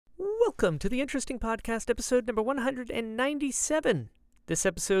Welcome to the Interesting Podcast, episode number 197. This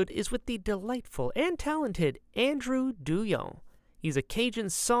episode is with the delightful and talented Andrew Duhon. He's a Cajun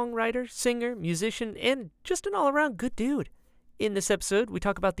songwriter, singer, musician, and just an all-around good dude. In this episode, we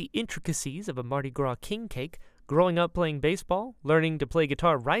talk about the intricacies of a Mardi Gras king cake, growing up playing baseball, learning to play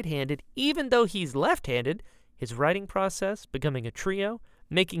guitar right-handed even though he's left-handed, his writing process, becoming a trio,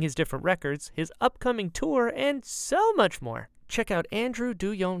 making his different records, his upcoming tour, and so much more. Check out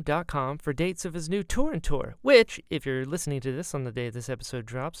andrewduhon.com for dates of his new tour, which, if you're listening to this on the day this episode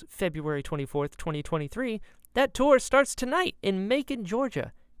drops, February 24th, 2023, that tour starts tonight in Macon,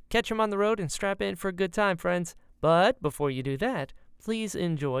 Georgia. Catch him on the road and strap in for a good time, friends. But before you do that, please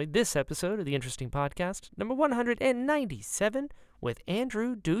enjoy this episode of the Interesting Podcast, number 197, with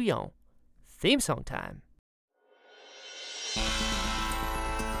Andrew Duhon. Theme song time.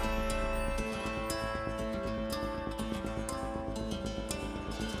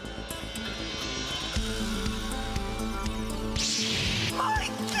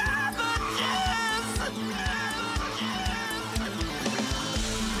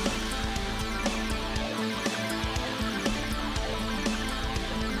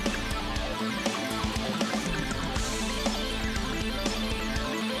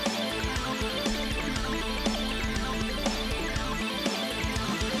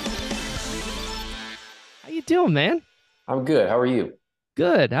 How you doing, man? I'm good. How are you?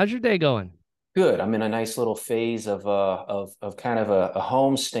 Good. How's your day going? Good. I'm in a nice little phase of kind of a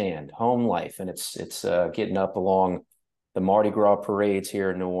home stand, home life, and it's getting up along the Mardi Gras parades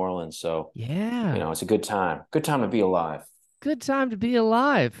here in New Orleans. So, Yeah. it's a good time. Good time to be alive. Good time to be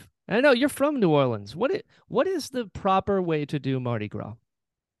alive. I know you're from New Orleans. What is the proper way to do Mardi Gras?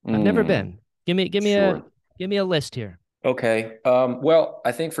 I've never been. Give me Sure. a list here. Okay. Well,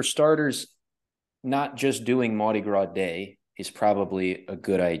 I think for starters, not just doing Mardi Gras Day is probably a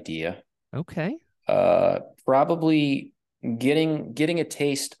good idea. Okay. Probably getting a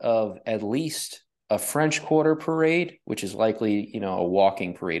taste of at least a French Quarter parade, which is likely, a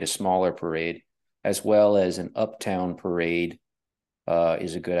walking parade, a smaller parade, as well as an uptown parade,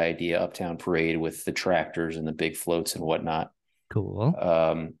 is a good idea. Uptown parade with the tractors and the big floats and whatnot. Cool.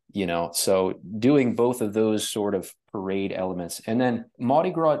 So doing both of those sort of parade elements, and then Mardi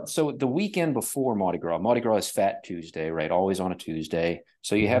Gras. So the weekend before Mardi Gras is Fat Tuesday, right? Always on a Tuesday.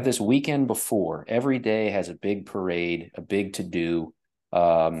 So you have this weekend before. Every day has a big parade, a big to do.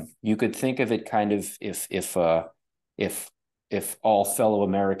 You could think of it kind of if all fellow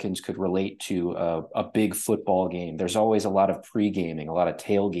Americans could relate to a big football game. There's always a lot of pre-gaming, a lot of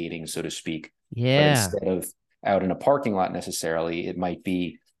tailgating, so to speak. But Yeah. instead of out in a parking lot necessarily, it might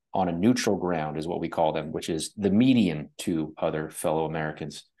be on a neutral ground, is what we call them, which is the median to other fellow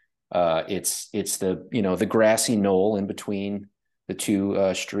Americans. It's the grassy knoll in between the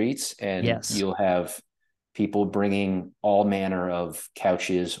two streets, and Yes. you'll have people bringing all manner of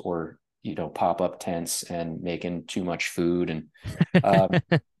couches or pop-up tents and making too much food, and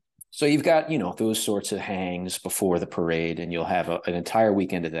so you've got those sorts of hangs before the parade, and you'll have an entire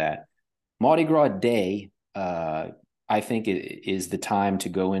weekend of that. Mardi Gras Day, I think it is the time to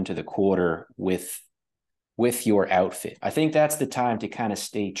go into the quarter with your outfit. I think that's the time to kind of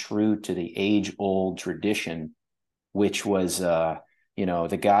stay true to the age-old tradition, which was the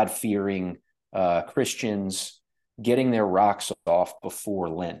God-fearing Christians getting their rocks off before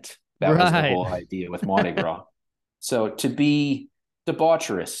Lent. That was the whole idea with Mardi Gras. So to be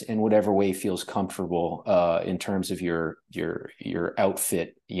debaucherous in whatever way feels comfortable, in terms of your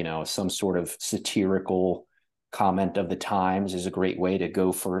outfit, some sort of satirical comment of the times is a great way to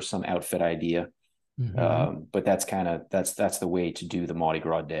go for some outfit idea. Mm-hmm. But that's the way to do the Mardi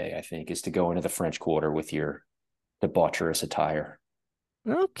Gras Day, I think, is to go into the French Quarter with your debaucherous attire.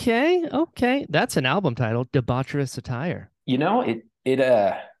 Okay. That's an album title, Debaucherous Attire.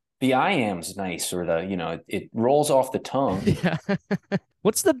 The I am's nice, or it rolls off the tongue. Yeah.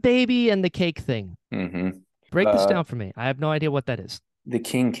 What's the baby and the cake thing? Mm-hmm. Break this down for me. I have no idea what that is. The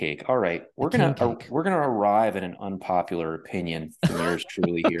king cake. All right. We're gonna arrive at an unpopular opinion from yours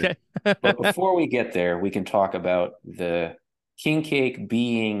truly here. Okay. But before we get there, we can talk about the king cake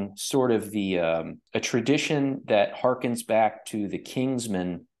being sort of a tradition that harkens back to the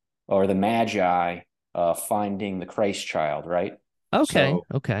Kingsmen or the Magi finding the Christ child, right? Okay. So,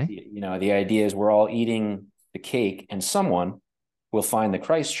 Okay. the idea is we're all eating the cake, and someone will find the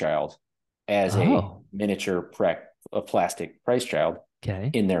Christ child as a miniature plastic Christ child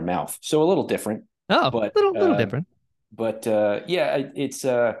in their mouth. So a little different. Oh, but little different. But it's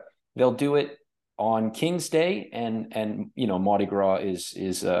they'll do it on King's Day and Mardi Gras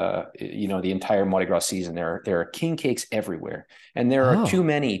is the entire Mardi Gras season. There are king cakes everywhere, and there are too Oh.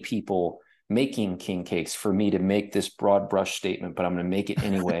 many people making king cakes for me to make this broad brush statement, but I'm going to make it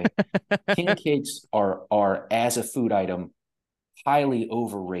anyway. King cakes are as a food item highly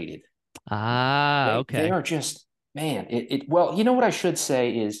overrated. Ah, They okay. are just, man, well, you know what I should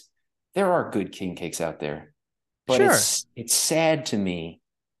say is there are good king cakes out there, but Sure. it's sad to me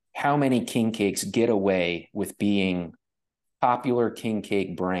how many king cakes get away with being popular king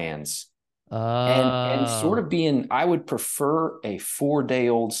cake brands and sort Oh. of being, I would prefer a 4-day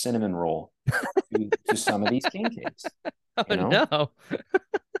old cinnamon roll to some of these king cakes. Oh no.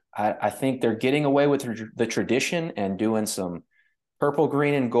 I think they're getting away with the tradition and doing some purple,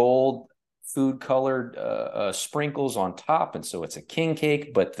 green, and gold food colored sprinkles on top. And so it's a king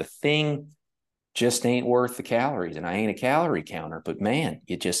cake, but the thing just ain't worth the calories. And I ain't a calorie counter, but man,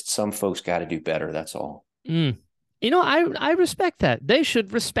 some folks got to do better. That's all. Mm. I respect that. They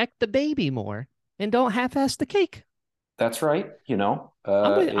should respect the baby more and don't half-ass the cake. That's right.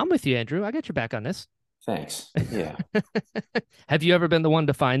 I'm with you, Andrew. I got your back on this. Thanks. Yeah. Have you ever been the one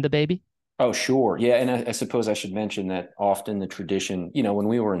to find the baby? Oh, sure. Yeah. And I suppose I should mention that often the tradition, when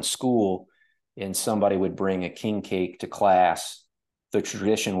we were in school and somebody would bring a king cake to class, the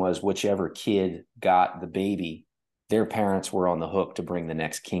tradition was whichever kid got the baby, their parents were on the hook to bring the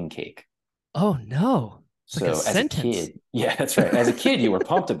next king cake. Oh no. It's like a So as a sentence. kid, yeah, that's right. As a kid, you were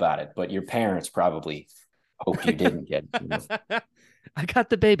pumped about it, but your parents probably hoped you didn't get. I got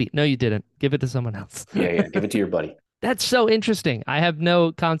the baby. No, you didn't. Give it to someone else. Yeah, yeah. Give it to your buddy. That's so interesting. I have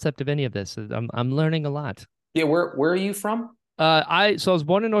no concept of any of this. I'm learning a lot. Yeah, where are you from? I was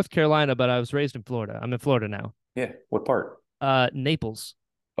born in North Carolina, but I was raised in Florida. I'm in Florida now. Yeah, what part? Naples.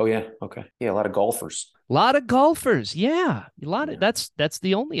 Oh yeah, okay. Yeah, a lot of golfers. A lot of golfers. Yeah. A lot of Yeah. that's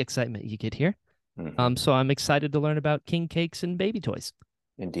the only excitement you get here. Hmm. So I'm excited to learn about king cakes and baby toys.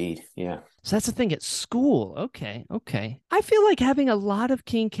 Indeed. Yeah. So that's the thing at school. Okay, okay. I feel like having a lot of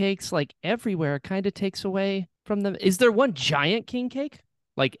king cakes like everywhere kind of takes away from them. Is there one giant king cake?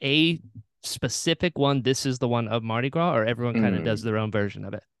 Like a specific one, this is the one of Mardi Gras, or everyone kind of does Mm. their own version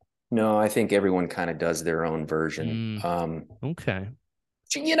of it? No, I think everyone kind of does their own version. Mm, okay.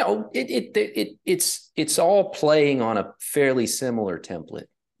 It's all playing on a fairly similar template,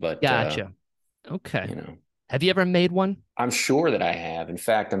 but Gotcha. Okay. you know, Have you ever made one? I'm sure that I have. In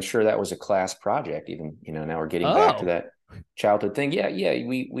fact, I'm sure that was a class project. Even, now we're getting back to Oh. that childhood thing. Yeah, yeah.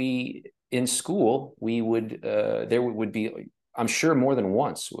 We in school we would there would be, I'm sure more than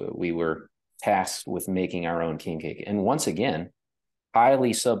once we were tasked with making our own king cake, and once again,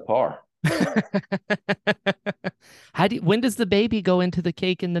 highly subpar. When does the baby go into the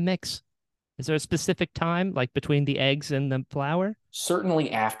cake in the mix? Is there a specific time, like between the eggs and the flour?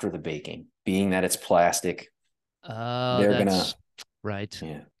 Certainly after the baking, being that it's plastic, Oh, they're gonna, that's right.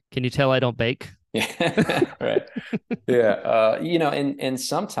 yeah. Can you tell I don't bake? Yeah, right. Yeah. And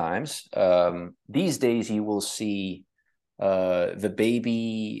sometimes these days you will see the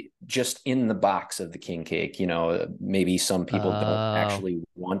baby just in the box of the king cake. Maybe some people don't Oh, actually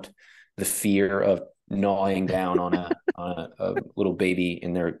want the fear of gnawing down on a little baby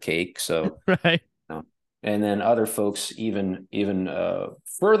in their cake. So, right. and then other folks even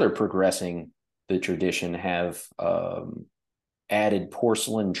further progressing the tradition have added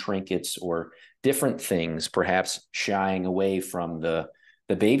porcelain trinkets or different things, perhaps shying away from the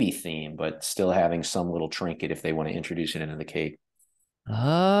baby theme, but still having some little trinket if they want to introduce it into the cake.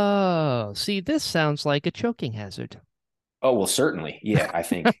 Oh, see, this sounds like a choking hazard. Oh, well, certainly. Yeah, I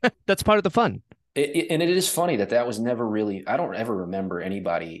think. That's part of the fun. And it is funny that was never really, I don't ever remember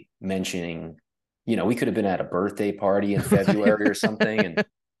anybody mentioning, we could have been at a birthday party in February or something and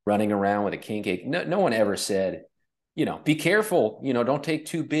running around with a king cake. No one ever said, be careful, don't take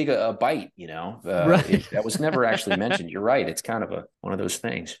too big a bite, Right. that was never actually mentioned. You're right. It's kind of one of those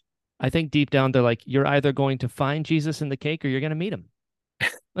things. I think deep down they're like, you're either going to find Jesus in the cake or you're going to meet him.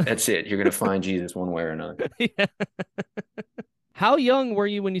 That's it. You're going to find Jesus one way or another. Yeah. How young were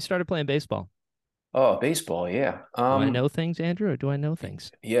you when you started playing baseball? Oh, baseball. Yeah. Do I know things, Andrew, or do I know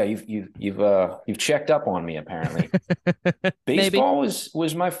things? Yeah, you've checked up on me apparently. Maybe. Baseball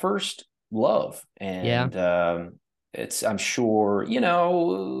was my first love, Yeah. and I'm sure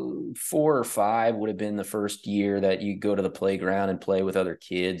 4 or 5 would have been the first year that you go to the playground and play with other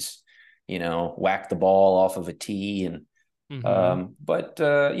kids, whack the ball off of a tee, and Hmm. but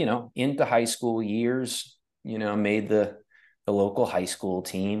into high school years, made the local high school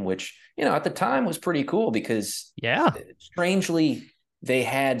team, which at the time was pretty cool because Yeah. strangely they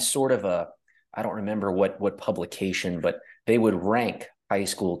had sort of I don't remember what publication, but they would rank high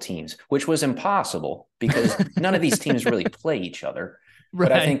school teams, which was impossible because none of these teams really play each other.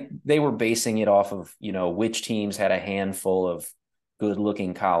 But I Right. think they were basing it off of, which teams had a handful of good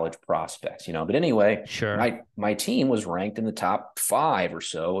looking college prospects, But anyway, Sure. my team was ranked in the top 5 or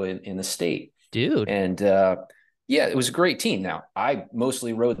so in the state. Dude. And yeah, it was a great team. Now, I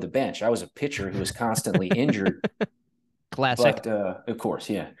mostly rode the bench. I was a pitcher who was constantly injured, Classic. but of course,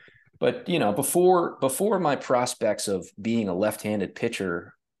 yeah. But before my prospects of being a left-handed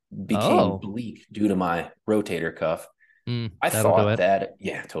pitcher became Oh. bleak due to my rotator cuff, I That'll do thought it. that,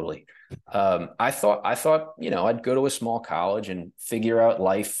 yeah, totally. I thought, I'd go to a small college and figure out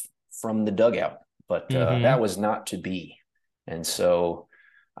life from the dugout, but Mm-hmm. that was not to be. And so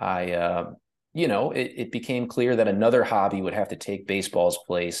it became clear that another hobby would have to take baseball's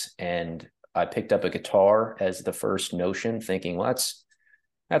place. And I picked up a guitar as the first notion, thinking, well,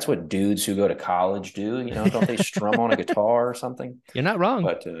 that's what dudes who go to college do. Don't they strum on a guitar or something? You're not wrong.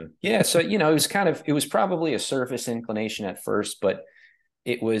 But yeah, so it was probably a surface inclination at first, but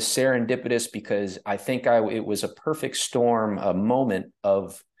it was serendipitous because I think it was a perfect storm, a moment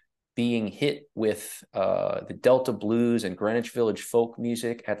of being hit with the Delta blues and Greenwich Village folk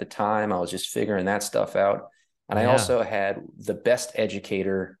music at the time. I was just figuring that stuff out, and I Yeah. also had the best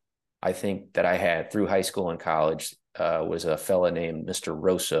educator I think that I had through high school and college was a fella named Mr.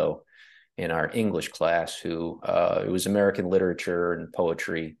 Rosso in our English class who it was American literature and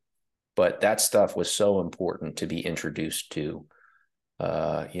poetry, but that stuff was so important to be introduced to,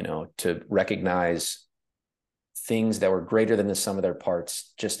 to recognize things that were greater than the sum of their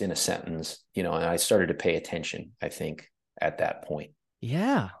parts just in a sentence, and I started to pay attention, I think, at that point.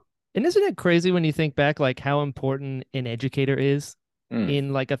 Yeah. And isn't it crazy when you think back, like how important an educator is Mm.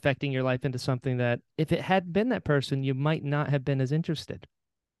 in like affecting your life into something that if it had been that person, you might not have been as interested.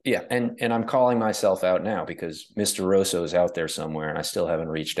 Yeah, and I'm calling myself out now because Mr. Rosso is out there somewhere, and I still haven't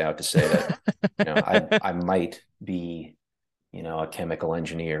reached out to say that, I might be, a chemical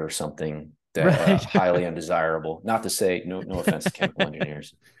engineer or something that Right. highly undesirable. Not to say no offense to chemical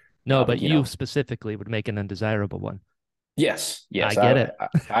engineers, No, but but you specifically would make an undesirable one. yes, I get it.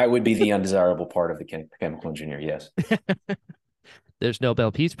 I would be the undesirable part of the chemical engineer. Yes. There's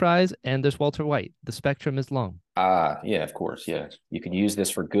Nobel Peace Prize and there's Walter White. The spectrum is long. Yeah, of course. Yes. You can use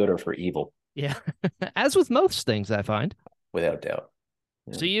this for good or for evil, Yeah. As with most things, I find. without doubt.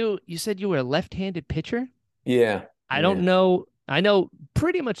 Yeah. So you said you were a left-handed pitcher? Yeah. I don't Yeah. know. I know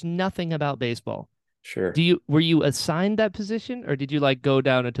pretty much nothing about baseball. Sure. Were you assigned that position or did you like go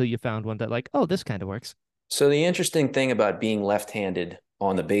down until you found one that like, oh, this kind of works? So the interesting thing about being left-handed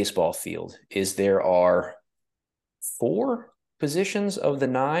on the baseball field is there are 4 positions of the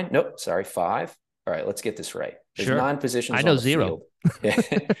 9. Nope, sorry, 5. All right, let's get this right. There's Sure. 9 I positions on know the zero.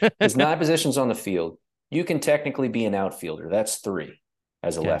 field. There's 9 positions on the field. You can technically be an outfielder. That's 3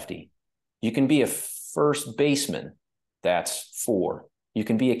 as a Okay. lefty. You can be a first baseman. That's 4. You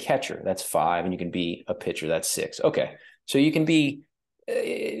can be a catcher. That's 5. And you can be a pitcher. That's 6. Okay. So you can be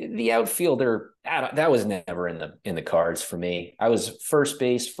the outfielder. That was never in the cards for me. I was first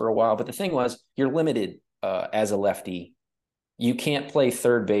base for a while, but the thing was, you're limited as a lefty. You can't play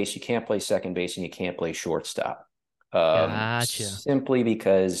third base, you can't play second base, and you can't play shortstop. Gotcha. Simply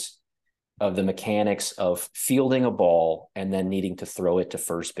because of the mechanics of fielding a ball and then needing to throw it to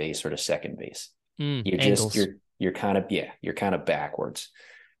first base or to second base. You're just Angles. you're kind of you're kind of backwards.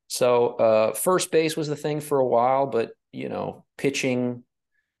 So first base was the thing for a while, but pitching.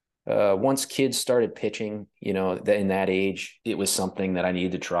 Once kids started pitching, in that age, it was something that I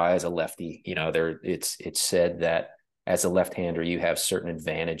needed to try as a lefty. It's said that as a left-hander, you have certain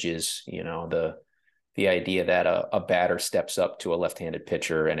advantages. The idea that a batter steps up to a left-handed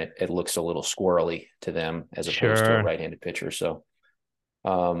pitcher and it looks a little squirrely to them as opposed to a Sure. right-handed pitcher. So,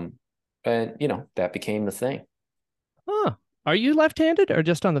 and that became the thing. Huh. Are you left-handed or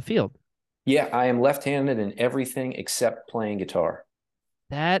just on the field? Yeah, I am left-handed in everything except playing guitar.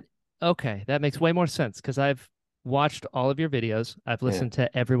 That okay, that makes way more sense because I've watched all of your videos. I've Yeah, listened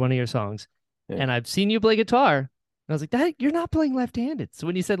to every one of your songs, yeah, and I've seen you play guitar. And I was like, that you're not playing left-handed. So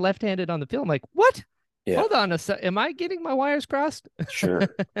when you said left-handed on the field, I'm like, what? yeah. Hold on a sec. Am I getting my wires crossed? Sure.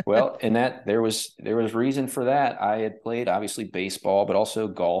 Well, and that there was reason for that. I had played obviously baseball, but also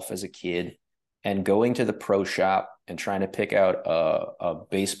golf as a kid, and going to the pro shop and trying to pick out a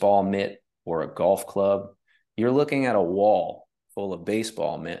baseball mitt or a golf club, you're looking at a wall full of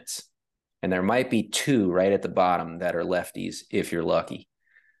baseball mitts, and there might be 2 right at the bottom that are lefties if you're lucky.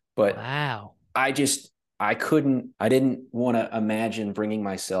 But Wow. I just I didn't want to imagine bringing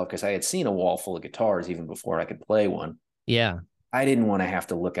myself because I had seen a wall full of guitars even before I could play one. Yeah. I didn't want to have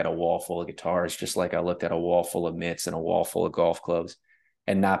to look at a wall full of guitars just like I looked at a wall full of mitts and a wall full of golf clubs.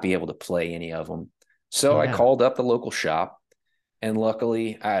 and not be able to play any of them. So I Yeah. called up the local shop, and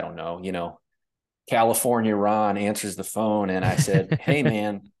luckily, I don't know, California Ron answers the phone, and I said, "Hey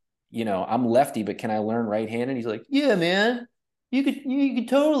man, I'm lefty, but can I learn right-handed?" He's like, "Yeah, man, you could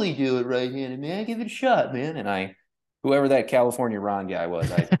totally do it right-handed, man. Give it a shot, man." And whoever that California Ron guy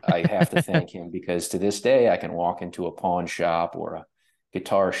was, I have to thank him, because to this day I can walk into a pawn shop or a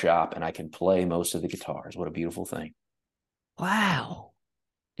guitar shop and I can play most of the guitars. What a beautiful thing. Wow.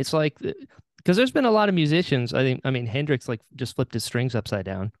 It's like because there's been a lot of musicians. I mean, Hendrix like just flipped his strings upside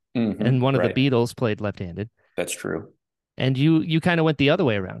down, and one of the Right. Beatles played left-handed, That's true. and you kind of went the other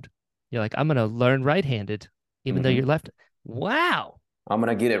way around. You're like, I'm gonna learn right-handed, even though you're hmm left. Wow. I'm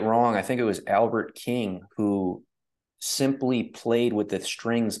gonna get it wrong. I think it was Albert King who simply played with the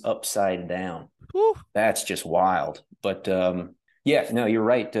strings upside down. Whew. That's just wild. But yeah, no, you're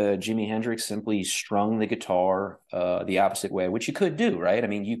right. Jimi Hendrix simply strung the guitar the opposite way, which you could do, right? I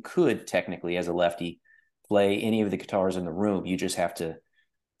mean, you could technically, as a lefty, play any of the guitars in the room. You just have to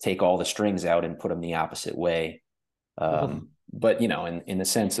take all the strings out and put them the opposite way. Oh, But in the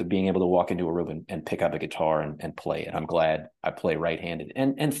sense of being able to walk into a room and pick up a guitar and play it, I'm glad I play right-handed.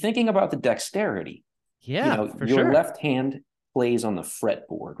 And thinking about the dexterity, yeah, for your sure. left hand plays on the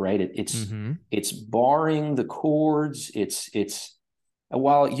fretboard, right? Mm-hmm. It's barring the chords. It's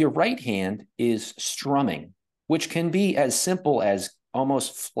while your right hand is strumming, which can be as simple as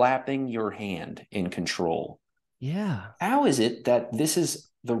almost flapping your hand in control. Yeah. How is it that this is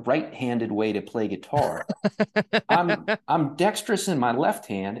the right-handed way to play guitar? I'm dexterous in my left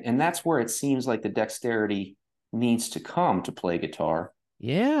hand, and that's where it seems like the dexterity needs to come to play guitar.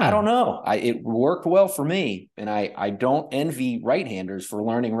 I don't Yeah. know. It worked well for me, and I don't envy right-handers for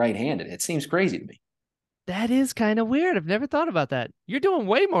learning right-handed. It seems crazy to me. That is kind of weird. I've never thought about that. You're doing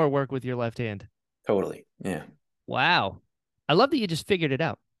way more work with your left hand. Totally. Yeah. Wow. I love that you just figured it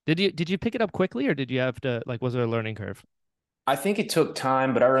out. Did you pick it up quickly or did you have to like was there a learning curve? I think it took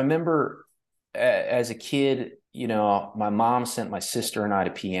time, but I remember as a kid, my mom sent my sister and I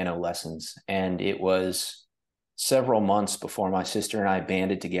to piano lessons, and it was several months before my sister and I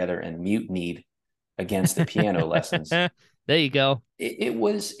banded together and mutinied against the piano lessons. There you go. It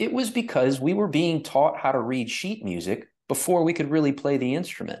was because we were being taught how to read sheet music before we could really play the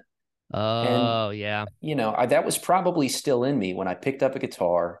instrument. And Oh, yeah. that was probably still in me when I picked up a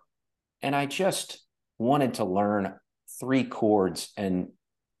guitar, and I just wanted to learn three chords and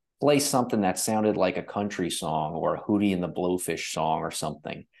play something that sounded like a country song or a Hootie and the Blowfish song or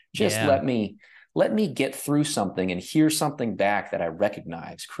something. Just Yeah. let me get through something and hear something back that I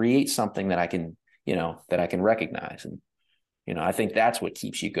recognize, create something that I can recognize. And I think that's what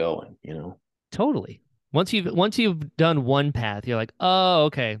keeps you going. Totally. Once you've done one path, you're like, "Oh,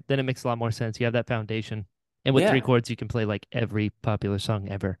 okay." Then it makes a lot more sense. You have that foundation. And with three Yeah. chords, you can play like every popular song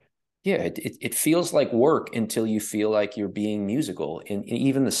ever. Yeah, it feels like work until you feel like you're being musical in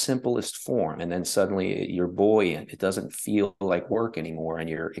even the simplest form. And then suddenly you're buoyant. It doesn't feel like work anymore, and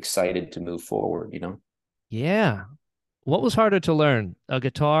you're excited to move forward. Yeah. What was harder to learn? A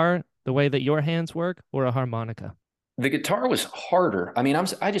guitar, the way that your hands work, or a harmonica? The guitar was harder. I mean,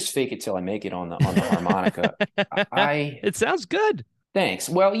 I just fake it till I make it on the harmonica. I It sounds good. Thanks.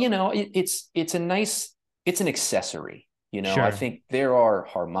 Well, it's an accessory. I Sure. think there are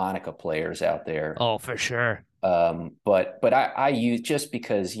harmonica players out there. Oh, for sure. But I use, just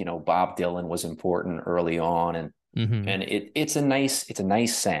because Bob Dylan was important early on, and Hmm. and it's a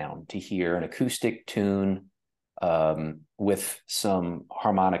nice sound to hear, an acoustic tune with some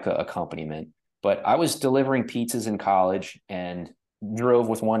harmonica accompaniment. But I was delivering pizzas in college and drove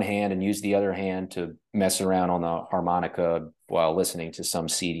with one hand and used the other hand to mess around on the harmonica while listening to some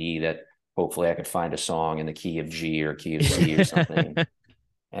CD that hopefully I could find a song in the key of G or key of C or something,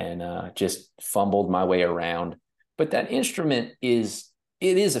 and just fumbled my way around. But that instrument is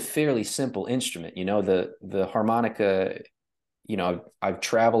a fairly simple instrument. The harmonica, I've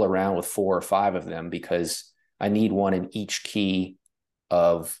traveled around with four or five of them because I need one in each key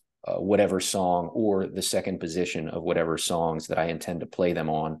of whatever song, or the second position of whatever songs that I intend to play them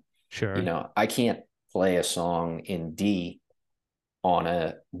on. Sure. I can't play a song in D on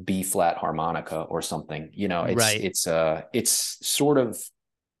a B flat harmonica or something. It's Right. it's uh it's sort of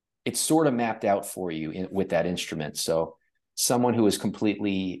it's sort of mapped out for you with that instrument. So someone who is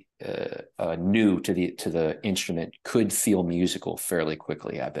completely new to the instrument could feel musical fairly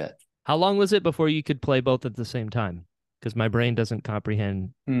quickly, I bet. How long was it before you could play both at the same time? Because my brain doesn't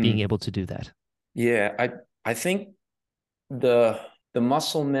comprehend being Hmm. able to do that. Yeah, I think the the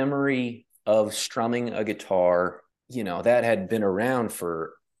muscle memory of strumming a guitar, that had been around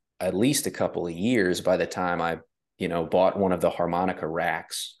for at least a couple of years by the time I, bought one of the harmonica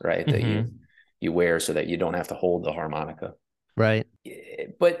racks, right? That you Mm-hmm. you wear so that you don't have to hold the harmonica. Right.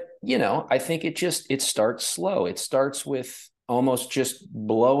 But I think it starts slow. It starts with almost just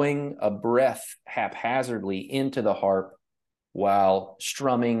blowing a breath haphazardly into the harp while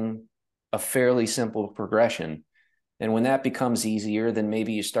strumming a fairly simple progression. And when that becomes easier, then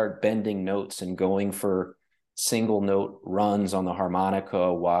maybe you start bending notes and going for single note runs on the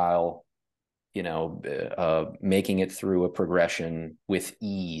harmonica while making it through a progression with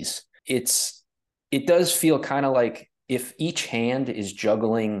ease. It does feel kind of like if each hand is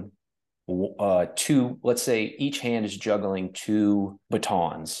juggling two, let's say each hand is juggling two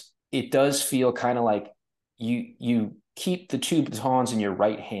batons. It does feel kind of like you keep the two batons in your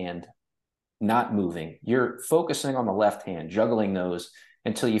right hand not moving. You're focusing on the left hand, juggling those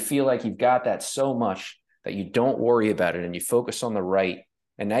until you feel like you've got that so much that you don't worry about it and you focus on the right.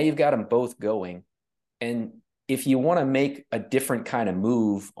 And now you've got them both going. And if you want to make a different kind of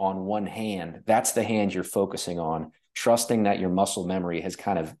move on one hand, that's the hand you're focusing on, trusting that your muscle memory has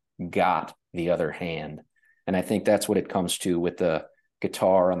kind of got the other hand. And I think that's what it comes to with the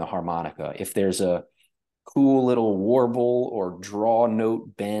guitar and the harmonica. If there's a cool little warble or draw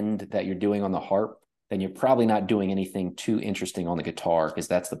note bend that you're doing on the harp, then you're probably not doing anything too interesting on the guitar because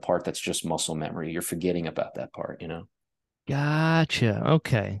that's the part that's just muscle memory. You're forgetting about that part. Gotcha.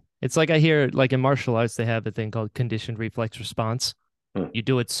 Okay. It's like I hear like in martial arts they have a thing called conditioned reflex response. Hmm. You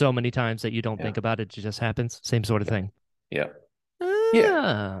do it so many times that you don't Yeah. think about it, it just happens. Same sort of Yeah. thing. Yeah.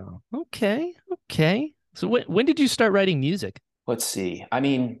 Yeah. Oh, okay. Okay. So when did you start writing music? Let's see. I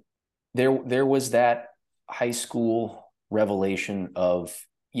mean, there was that high school revelation of,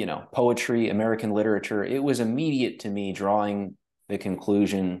 poetry, American literature. It was immediate to me drawing the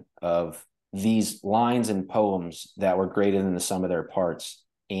conclusion of these lines and poems that were greater than the sum of their parts,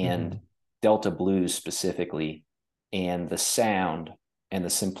 and Hmm. Delta blues specifically, and the sound and the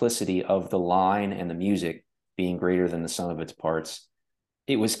simplicity of the line and the music being greater than the sum of its parts.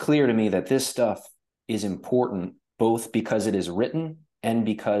 It was clear to me that this stuff is important both because it is written and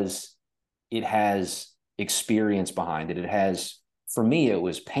because it has experience behind it. It has, for me, it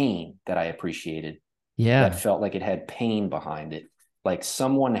was pain that I appreciated, that Yeah. felt like it had pain behind it. Like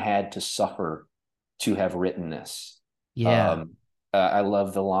someone had to suffer to have written this. Yeah. Um, I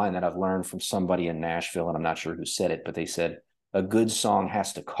love the line that I've learned from somebody in Nashville, and I'm not sure who said it, but they said, a good song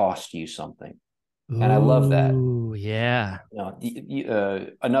has to cost you something. And I love that. Ooh, yeah.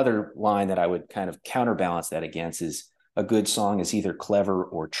 Another line that I would kind of counterbalance that against is a good song is either clever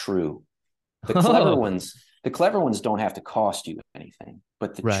or true. The clever Oh, ones, the clever ones don't have to cost you anything,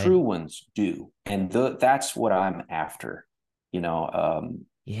 but the right. true ones do, and that's what I'm after. You know,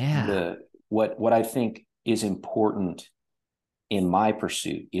 Yeah. the what I think is important in my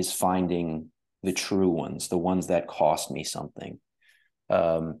pursuit is finding the true ones, the ones that cost me something.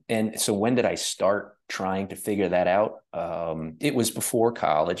 And so when did I start trying to figure that out? It was before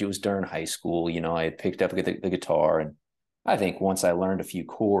college. It was during high school. I had picked up the guitar, and I think once I learned a few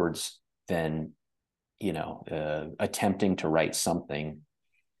chords, then attempting to write something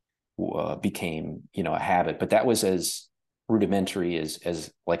became a habit. But that was as rudimentary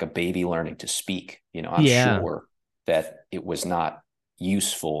as like a baby learning to speak. I'm Yeah. sure that it was not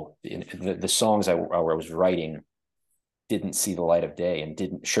useful. In the songs I was writing didn't see the light of day and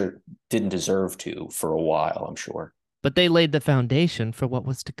didn't deserve to for a while, I'm sure. But they laid the foundation for what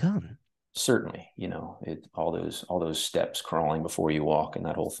was to come. Certainly, all those steps crawling before you walk and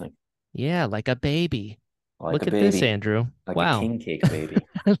that whole thing. Yeah, like a baby. Like a Look at this, baby, Andrew. like a Wow. king cake baby.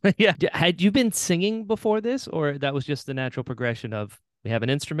 Yeah. Had you been singing before this, or that was just the natural progression of we have an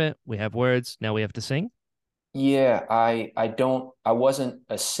instrument, we have words, now we have to sing? Yeah, I wasn't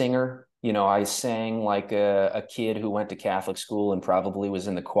a singer. I sang like a kid who went to Catholic school and probably was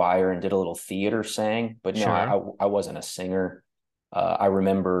in the choir and did a little theater sang, but no, Sure. I wasn't a singer. I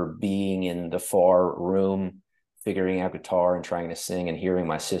remember being in the far room, figuring out guitar and trying to sing and hearing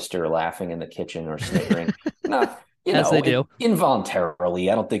my sister laughing in the kitchen or snickering. Not, As they do.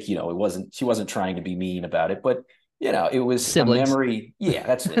 involuntarily. I don't think, she wasn't trying to be mean about it, but it was a Siblings. memory. Yeah,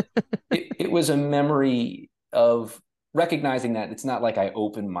 that's it. It was a memory of recognizing that it's not like I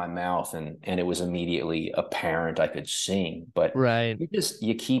opened my mouth and it was immediately apparent I could sing, but Right.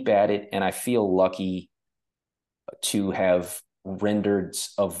 you keep at it, and I feel lucky to have rendered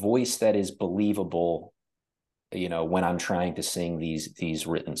a voice that is believable, when I'm trying to sing these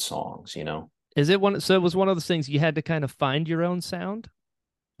written songs. Is it one? So it was one of those things you had to kind of find your own sound,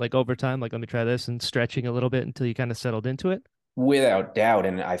 like over time, like let me try this and stretching a little bit until you kind of settled into it. Without doubt,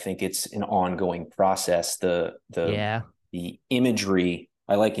 and I think it's an ongoing process. The Yeah. the imagery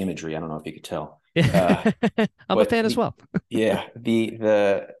I like imagery. I don't know if you could tell. Uh, I'm a but fan as well.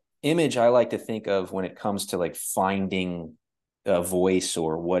 the image I like to think of when it comes to like finding a voice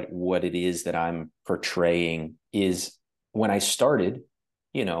or what it is that I'm portraying is when I started,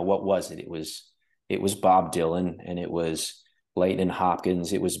 what was it? It was Bob Dylan, and it was Leighton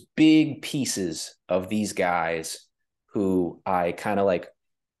Hopkins. It was big pieces of these guys who I kind of like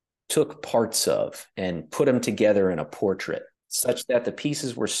took parts of and put them together in a portrait such that the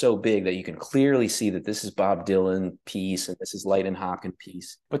pieces were so big that you can clearly see that this is Bob Dylan piece and this is Leighton Hopkins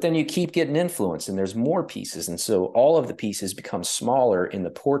piece. But then you keep getting influence and there's more pieces. And so all of the pieces become smaller in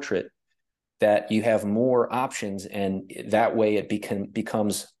the portrait, that you have more options. And that way it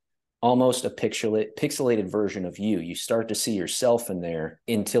becomes almost a pixelated version of you. You start to see yourself in there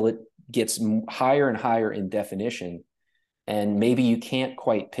until it gets higher and higher in definition. And maybe you can't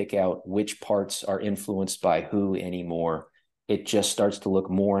quite pick out which parts are influenced by who anymore. It just starts to look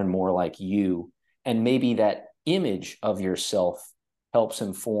more and more like you. And maybe that image of yourself helps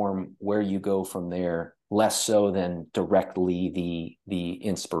inform where you go from there, less so than directly the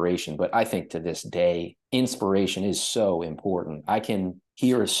inspiration. But I think to this day, inspiration is so important. I can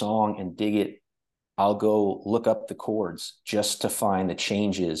hear a song and dig it. I'll go look up the chords just to find the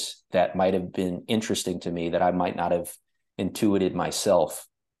changes that might have been interesting to me that I might not have intuited myself.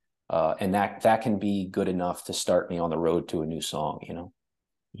 And that can be good enough to start me on the road to a new song.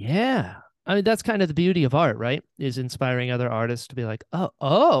 Yeah. I mean, that's kind of the beauty of art, right? Is inspiring other artists to be like,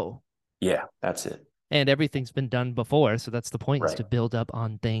 oh. Yeah, that's it. And everything's been done before. So that's the point, is Right. to build up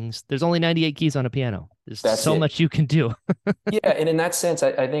on things. There's only 98 keys on a piano. There's That's so much it. you can do. Yeah. And in that sense,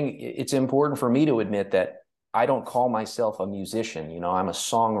 I think it's important for me to admit that I don't call myself a musician. I'm a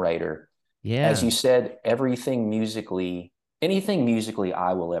songwriter. As Yeah. you said, anything musically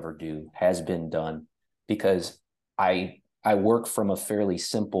I will ever do has been done because I work from a fairly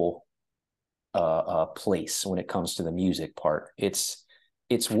simple place when it comes to the music part. It's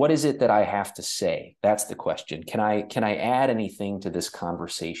what is it that I have to say? That's the question. Can I add anything to this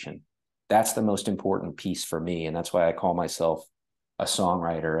conversation? That's the most important piece for me, and that's why I call myself a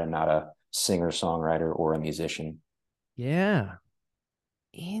songwriter and not a singer songwriter or a musician. Yeah.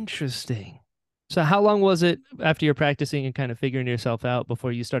 Interesting. So how long was it after you're practicing and kind of figuring yourself out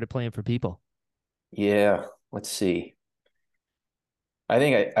before you started playing for people? Yeah, let's see. I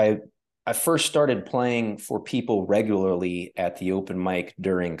think I first started playing for people regularly at the open mic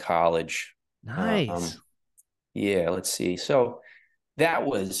during college. Um, Nice. yeah, let's see. So that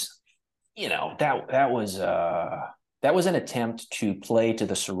was, that was an attempt to play to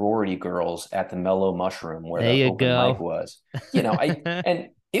the sorority girls at the Mellow Mushroom where There the you open mic go. was. I and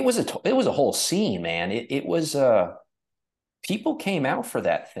it was a whole scene, man. It was people came out for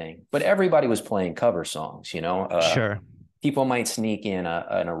that thing, but everybody was playing cover songs. Sure. People might sneak in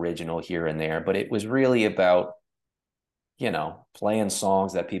an original here and there, but it was really about, playing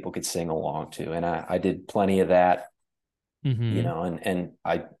songs that people could sing along to. And I did plenty of that, Hmm. and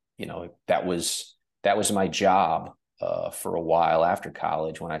I, that was my job for a while after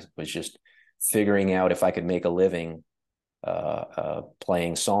college when I was just figuring out if I could make a living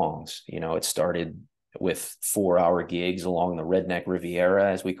playing songs. It started with 4-hour gigs along the Redneck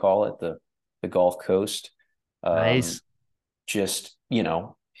Riviera, as we call it, the Gulf Coast. Um, Nice. just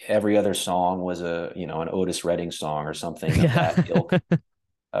every other song was an Otis Redding song or something of Yeah. that ilk.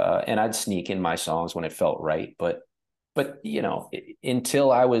 And I'd sneak in my songs when it felt right, but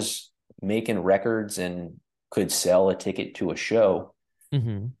until I was making records and could sell a ticket to a show,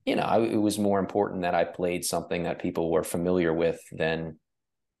 Hmm. it was more important that I played something that people were familiar with than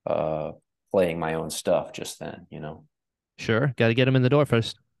uh, playing my own stuff just then. Sure. Got to get them in the door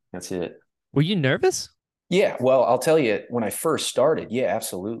first. That's it. Were you nervous? Yeah, well, I'll tell you, when I first started, yeah,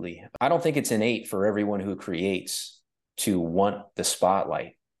 absolutely. I don't think it's innate for everyone who creates to want the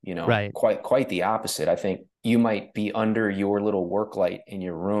spotlight, Right. quite the opposite. I think you might be under your little work light in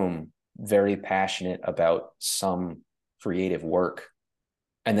your room, very passionate about some creative work.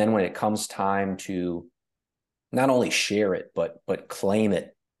 And then when it comes time to not only share it, but claim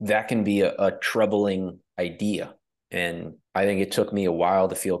it, that can be a troubling idea. And I think it took me a while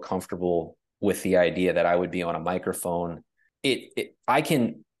to feel comfortable with the idea that I would be on a microphone. I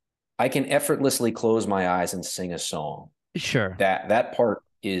can effortlessly close my eyes and sing a song. Sure. That part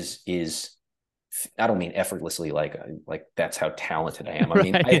is I don't mean effortlessly like that's how talented I am. I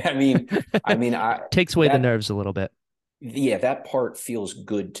mean I, Right. I mean I mean I Takes away the that nerves a little bit. yeah, that part feels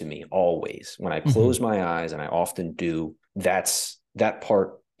good to me always. When I Hmm. close my eyes, and I often do, that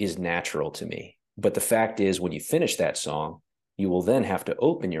part is natural to me. But the fact is, when you finish that song, you will then have to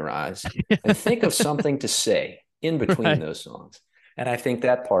open your eyes and think of something to say in between Right. those songs. And I think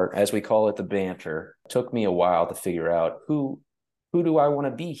that part, as we call it, the banter, took me a while to figure out who do I want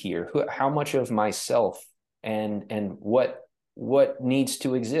to be here? How much of myself and what needs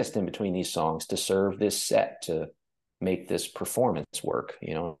to exist in between these songs to serve this set, to make this performance work,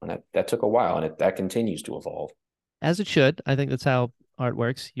 and that took a while, and that continues to evolve. As it should. I think that's how art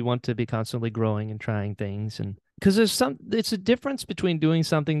works. You want to be constantly growing and trying things, and because it's a difference between doing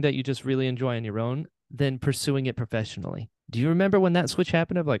something that you just really enjoy on your own than pursuing it professionally. Do you remember when that switch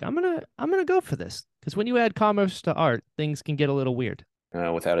happened of like, I'm gonna go for this? Because when you add commerce to art, things can get a little weird.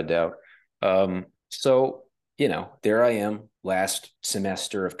 Without a doubt. So, there I am last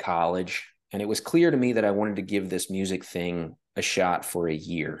semester of college, and it was clear to me that I wanted to give this music thing a shot for a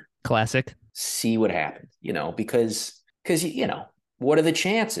year, Classic. see what happened, because what are the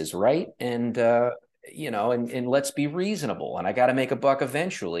chances, right? And let's be reasonable. And I got to make a buck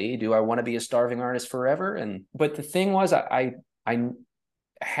eventually. Do I want to be a starving artist forever? But the thing was, I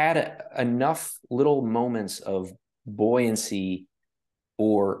had enough little moments of buoyancy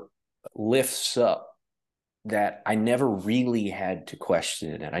or lifts up that I never really had to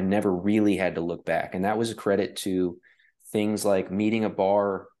question it. And I never really had to look back. And that was a credit to things like meeting a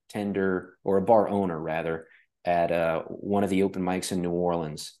bartender, or a bar owner rather, at one of the open mics in New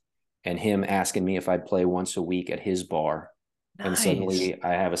Orleans, and him asking me if I'd play once a week at his bar. And Nice. suddenly I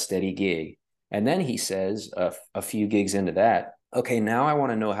have a steady gig. And then he says a few gigs into that, okay, now I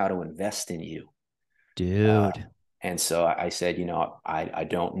want to know how to invest in you. Dude. And so I said, I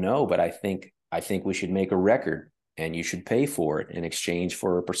don't know, but I think we should make a record, and you should pay for it in exchange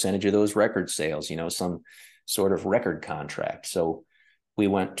for a percentage of those record sales, some sort of record contract. So we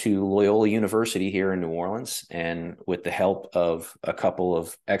went to Loyola University here in New Orleans, and with the help of a couple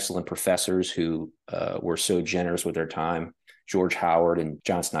of excellent professors who were so generous with their time, George Howard and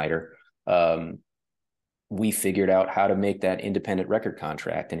John Snyder, we figured out how to make that independent record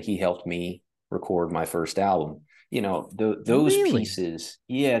contract, and he helped me record my first album. Those Really? pieces,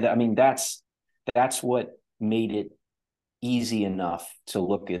 yeah, I mean, that's what made it easy enough to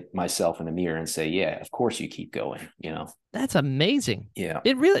look at myself in the mirror and say, yeah, of course you keep going. That's amazing. Yeah.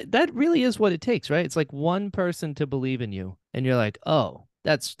 That really is what it takes, right? It's like one person to believe in you, and you're like, oh,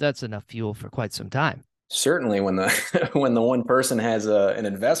 that's enough fuel for quite some time. Certainly when the when the one person has an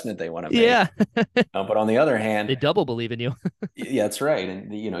investment they want to make. Yeah. But on the other They hand, double believe in you. yeah, that's right.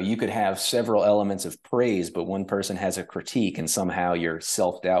 And you could have several elements of praise, but one person has a critique, and somehow your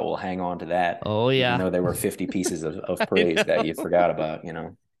self-doubt will hang on to that, Oh even yeah. though there were 50 pieces of I praise that you know. forgot about.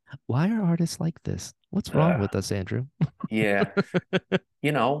 Why are artists like this? What's wrong Uh, with us, Andrew? yeah.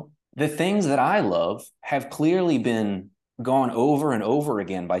 The things that I love have clearly been gone over and over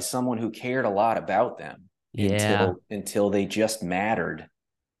again by someone who cared a lot about them Yeah. until they just mattered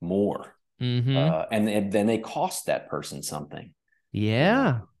more. Mm-hmm. And then they cost that person something.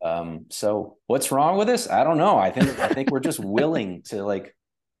 Yeah. So what's wrong with this? I don't know. I think we're just willing to like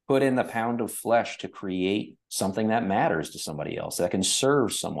put in the pound of flesh to create something that matters to somebody else, that can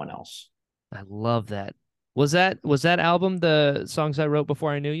serve someone else. I love that. Was that album the songs I wrote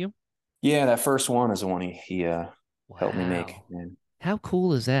before I knew you? Yeah, that first one is the one he helped me make. Wow. Man. How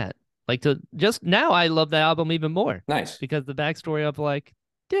cool is that? Like to just now I love that album even more Nice. because the backstory of like,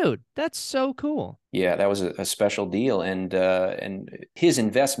 dude, that's so cool. Yeah, that was a special deal, and his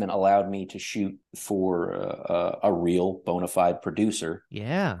investment allowed me to shoot for a real bona fide producer.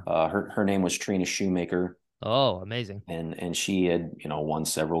 Yeah. Her name was Trina Shoemaker, Oh, amazing. and she had won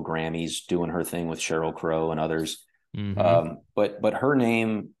several Grammys doing her thing with Sheryl Crow and others. Mm-hmm. But her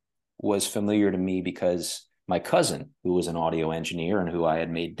name was familiar to me because my cousin, who was an audio engineer and who I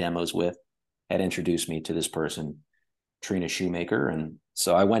had made demos with, had introduced me to this person, Trina Shoemaker. And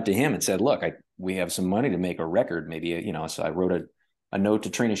so I went to him and said, look, we have some money to make a record, maybe, so I wrote a note to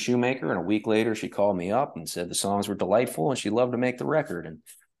Trina Shoemaker, and a week later she called me up and said the songs were delightful and she'd love to make the record. And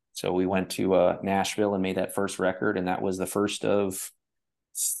so we went to Nashville and made that first record. And that was the first of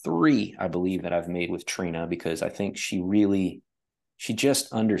three, I believe, that I've made with Trina, because I think she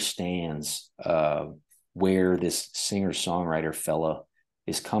just understands where this singer-songwriter fella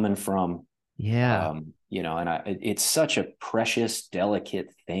is coming from. Yeah. And it's such a precious, delicate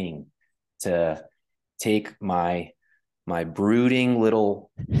thing to take my brooding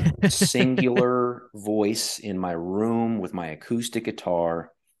little singular voice in my room with my acoustic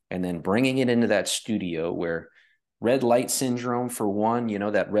guitar, and then bringing it into that studio where red light syndrome, for one,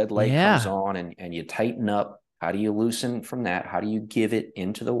 that red light comes Yeah. on, and you tighten up. How do you loosen from that? How do you give it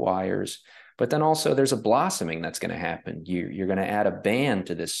into the wires? But then also there's a blossoming that's going to happen. You're going to add a band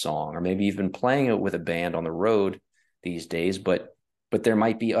to this song, or maybe you've been playing it with a band on the road these days, but there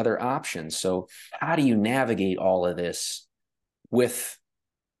might be other options. So how do you navigate all of this with,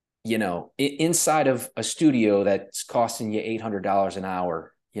 inside of a studio that's costing you $800 an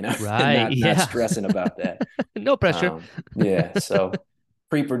hour, and Right. not Yeah. stressing about that. No pressure. Yeah. So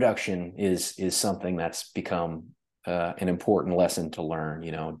pre-production is something that's become an important lesson to learn.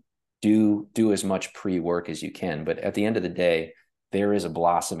 Do as much pre-work as you can, but at the end of the day, there is a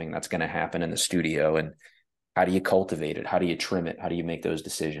blossoming that's going to happen in the studio, and how do you cultivate it? How do you trim it? How do you make those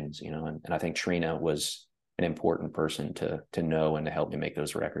decisions? And I think Trina was an important person to know and to help me make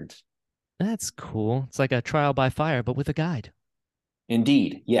those records. That's cool. It's like a trial by fire, but with a guide.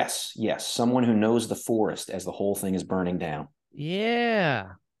 Indeed, yes, yes, someone who knows the forest as the whole thing is burning down.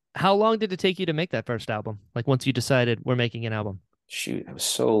 Yeah. How long did it take you to make that first album? Like once you decided we're making an album? Shoot, it was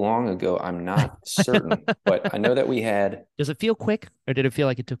so long ago. I'm not certain, but I know that we had. Does it feel quick or did it feel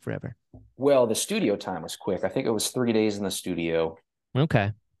like it took forever? Well, the studio time was quick. I think it was 3 days in the studio.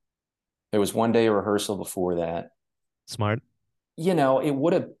 Okay. There was one day of rehearsal before that. Smart. It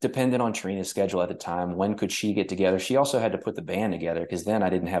would have depended on Trina's schedule at the time. When could she get together? She also had to put the band together because then I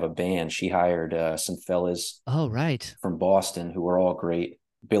didn't have a band. She hired some fellas Oh, right. from Boston who were all great.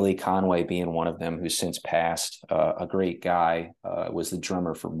 Billy Conway being one of them, who's since passed. A great guy, was the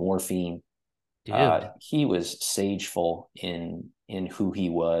drummer for Morphine. Dude. He was sageful in who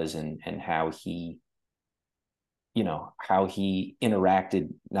he was, and how he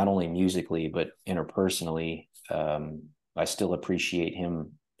interacted not only musically but interpersonally. I still appreciate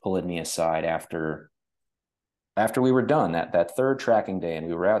him pulling me aside after we were done that third tracking day, and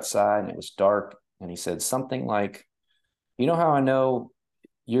we were outside and it was dark, and he said something like, how I know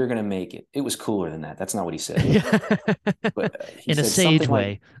you're going to make it. It was cooler than that. That's not what he said, but he In a said sage something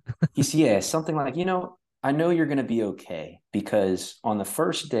like, way. something like, I know you're going to be okay, because on the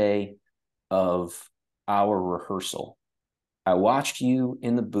first day of our rehearsal, I watched you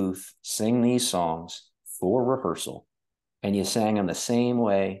in the booth sing these songs for rehearsal, and you sang them the same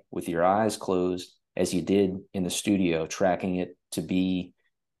way with your eyes closed as you did in the studio, tracking it to be,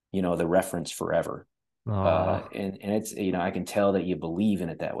 the reference forever. Aw. And it's, I can tell that you believe in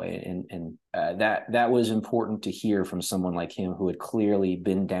it that way. And that was important to hear from someone like him, who had clearly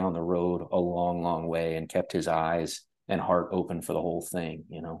been down the road a long, long way and kept his eyes and heart open for the whole thing.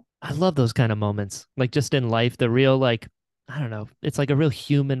 I love those kind of moments. Like just in life, the real like I don't know, it's like a real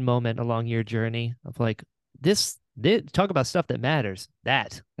human moment along your journey of like this talk about stuff that matters.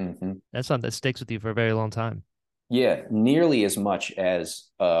 Mm-hmm. That's something that sticks with you for a very long time. Yeah, nearly as much as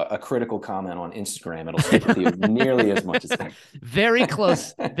a critical comment on Instagram. It'll stick with you nearly as much as that. Very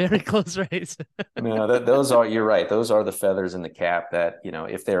close race. No, you're right. Those are the feathers in the cap that,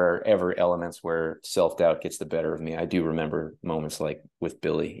 if there are ever elements where self-doubt gets the better of me, I do remember moments like with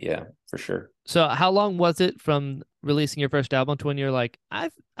Billy. Yeah, for sure. So how long was it from releasing your first album to when you're like, I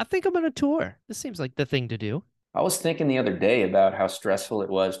think I'm gonna tour. This seems like the thing to do. I was thinking the other day about how stressful it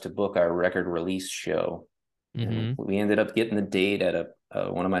was to book our record release show. And Mm-hmm. we ended up getting the date at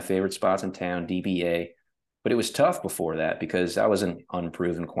one of my favorite spots in town, DBA. But it was tough before that because I was an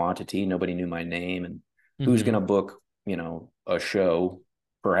unproven quantity. Nobody knew my name, and who's going Mm-hmm. to book, a show,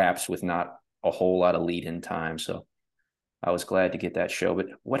 perhaps with not a whole lot of lead in time. So I was glad to get that show. But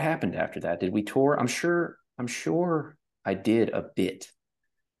what happened after that? Did we tour? I'm sure I did a bit.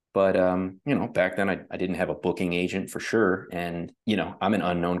 But back then I didn't have a booking agent for sure, and I'm an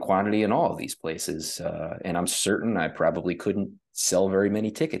unknown quantity in all of these places, and I'm certain I probably couldn't sell very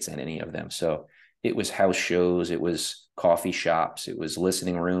many tickets in any of them. So it was house shows, it was coffee shops, it was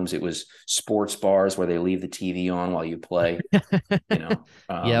listening rooms, it was sports bars where they leave the TV on while you play. You know,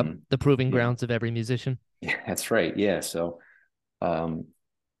 Yep, um, the proving yeah, grounds of every musician. yeah, that's right. Yeah, so um,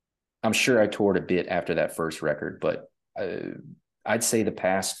 I'm sure I toured a bit after that first record, but I'd say the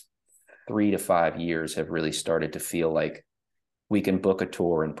past 3 to 5 years have really started to feel like we can book a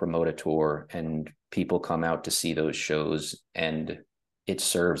tour and promote a tour, and people come out to see those shows, and it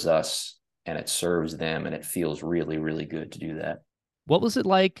serves us and it serves them, and it feels really, really good to do that. What was it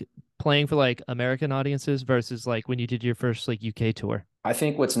like playing for like American audiences versus like when you did your first like UK tour? I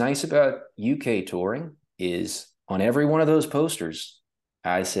think what's nice about UK touring is on every one of those posters,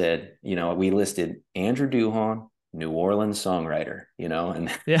 I said, we listed Andrew Duhon, New Orleans songwriter,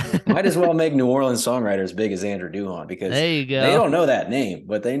 and Yeah. might as well make New Orleans songwriter as big as Andrew Duhon, because There you they go. don't know that name,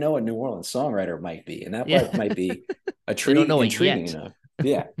 but they know what New Orleans songwriter might be. And that Yeah. might be They don't know it intriguing yet. enough.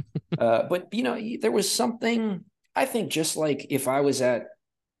 Yeah. But, there was something, I think, just like if I was at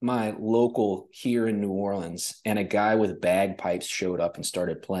my local here in New Orleans and a guy with bagpipes showed up and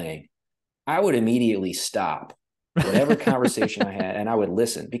started playing, I would immediately stop whatever conversation I had and I would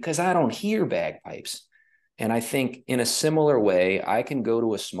listen, because I don't hear bagpipes. And I think in a similar way, I can go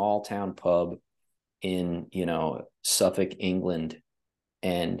to a small town pub in, Suffolk, England,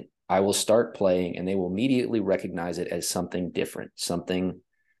 and I will start playing and they will immediately recognize it as something different, something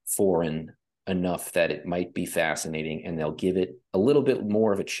foreign enough that it might be fascinating, and they'll give it a little bit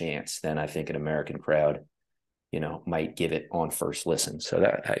more of a chance than I think an American crowd, might give it on first listen. So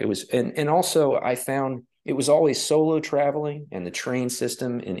that it was, and also I found it was always solo traveling, and the train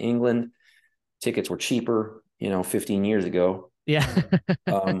system in England, tickets were cheaper, 15 years ago. Yeah.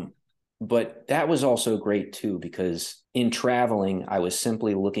 Um, but that was also great too, because in traveling, I was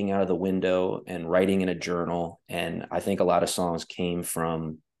simply looking out of the window and writing in a journal. And I think a lot of songs came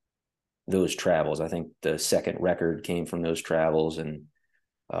from those travels. I think the second record came from those travels, and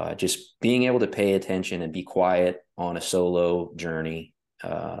just being able to pay attention and be quiet on a solo journey.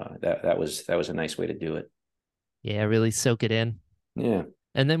 That was a nice way to do it. Yeah, really soak it in. Yeah.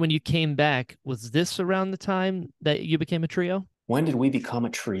 And then when you came back, was this around the time that you became a trio? When did we become a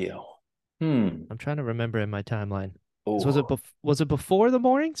trio? Hmm. I'm trying to remember in my timeline. 'Cause Oh, was it before the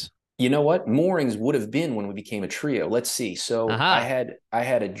mornings? you know what? Moorings would have been when we became a trio. Let's see. So I Aha, had I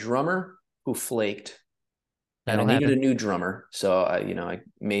had a drummer who flaked, and I that'll needed a happen. new drummer. So I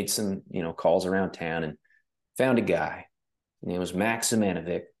made some, calls around town and found a guy. His name was Max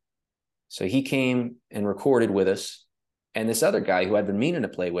Simanovic. So he came and recorded with us. And this other guy who I'd been meaning to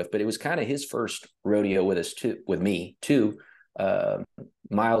play with, but it was kind of his first rodeo with us too, with me too, uh,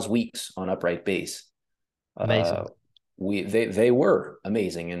 Miles Weeks on upright bass. Amazing. Uh, they were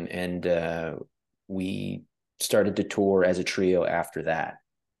amazing, and we started to tour as a trio after that,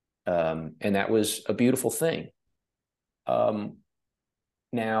 and that was a beautiful thing. Um,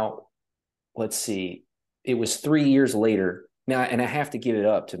 Now, let's see, it was 3 years later now, and I have to give it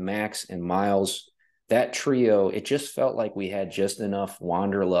up to Max and Miles. That trio, it just felt like we had just enough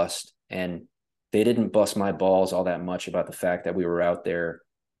wanderlust, and they didn't bust my balls all that much about the fact that we were out there,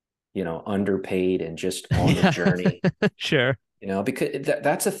 underpaid and just on the Yeah, journey, sure. because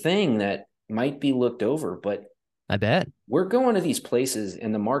that's a thing that might be looked over, but I bet. we're going to these places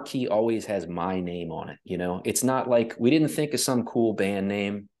and the marquee always has my name on it. It's not like we didn't think of some cool band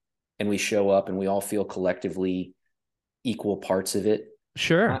name and we show up and we all feel collectively equal parts of it.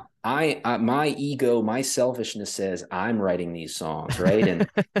 Sure. My ego, my selfishness says I'm writing these songs, right?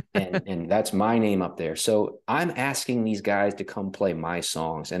 And that's my name up there. So I'm asking these guys to come play my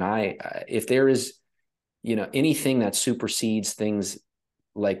songs. And if there is, anything that supersedes things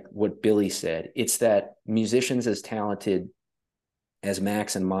like what Billy said, it's that musicians as talented as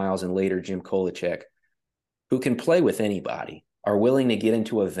Max and Miles and later Jim Kolachek, who can play with anybody, are willing to get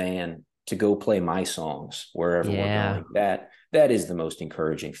into a van to go play my songs wherever we're Yeah. going. That is the most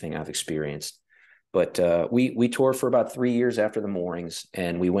encouraging thing I've experienced. But we toured for about 3 years after the Moorings,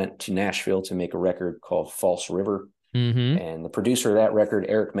 and we went to Nashville to make a record called False River. Mm-hmm. And the producer of that record,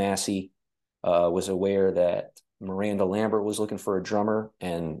 Eric Massey, was aware that Miranda Lambert was looking for a drummer,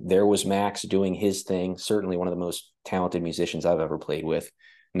 and there was Max doing his thing. Certainly one of the most talented musicians I've ever played with,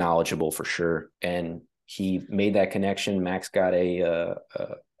 knowledgeable for sure. And he made that connection. Max got a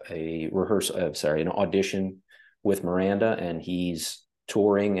rehearsal, an audition with Miranda, and he's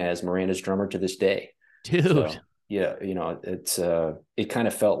touring as Miranda's drummer to this day. Dude. So yeah, it kind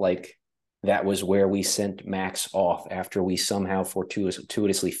of felt like that was where we sent Max off after we somehow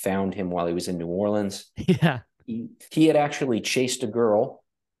fortuitously found him while he was in New Orleans. Yeah. He had actually chased a girl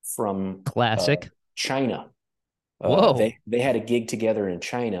from Classic. China. Whoa. They had a gig together in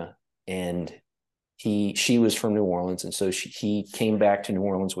China, and she was from New Orleans, and so he came back to New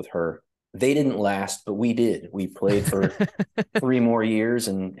Orleans with her. They didn't last, but we did. We played for 3 more years,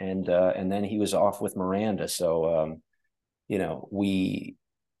 and then he was off with Miranda. So we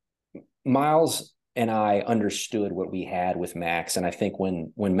Miles and I understood what we had with Max, and I think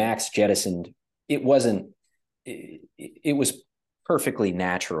when Max jettisoned, it wasn't. It was perfectly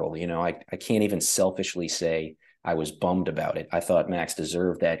natural. I can't even selfishly say I was bummed about it. I thought Max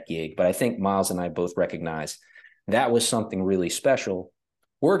deserved that gig, but I think Miles and I both recognized that was something really special.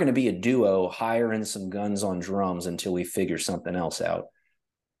 We're going to be a duo, hiring some guns on drums until we figure something else out.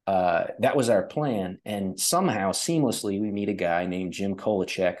 That was our plan. And somehow, seamlessly, we meet a guy named Jim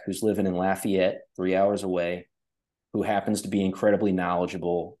Kolachek, who's living in Lafayette, 3 hours away, who happens to be incredibly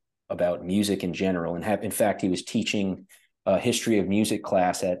knowledgeable about music in general. And in fact, he was teaching a history of music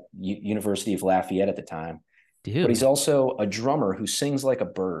class at University of Lafayette at the time. But he's Dude. also a drummer who sings like a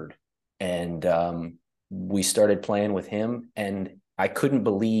bird. And we started playing with him, and I couldn't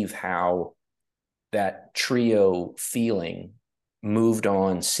believe how that trio feeling moved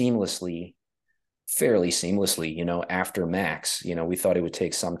on seamlessly, fairly seamlessly, after Max. We thought it would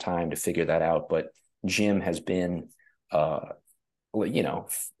take some time to figure that out, but Jim has been, uh,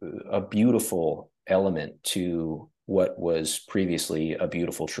 a beautiful element to what was previously a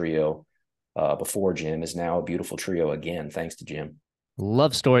beautiful trio before Jim is now a beautiful trio again, thanks to Jim.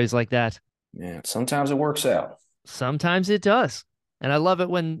 Love stories like that. Yeah, sometimes it works out. Sometimes it does. And I love it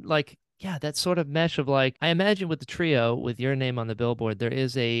when, like, yeah, that sort of mesh of like, I imagine with the trio, with your name on the billboard, there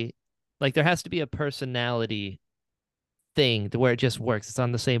is like, there has to be a personality thing to where it just works. It's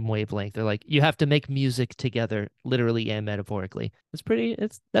on the same wavelength. They're like, you have to make music together, literally and metaphorically.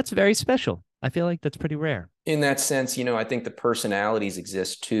 That's very special. I feel like that's pretty rare. In that sense, I think the personalities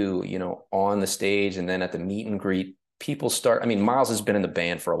exist too, on the stage and then at the meet and greet. People start, I mean, Miles has been in the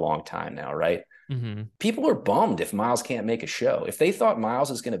band for a long time now, right? Mm-hmm. People are bummed if Miles can't make a show. If they thought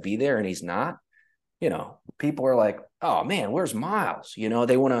Miles is going to be there and he's not, people are like, "Oh man, where's Miles?" They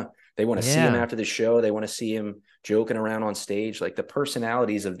want to see him Yeah. after the show. They want to see him joking around on stage. Like the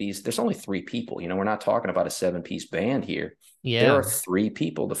personalities of these, there's only three people. We're not talking about a 7-piece band here. There are Yeah. three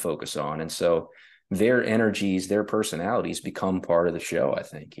people to focus on, and so their energies, their personalities become part of the show. I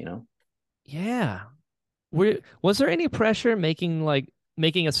think. Yeah. Was there any pressure making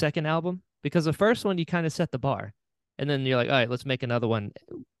a second album? Because the first one you kind of set the bar. And then you're like, all right, let's make another one.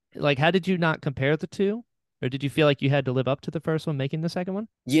 Like, how did you not compare the two? Or did you feel like you had to live up to the first one making the second one?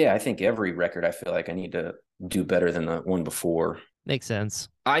 Yeah, I think every record, I feel like I need to do better than the one before. Makes sense.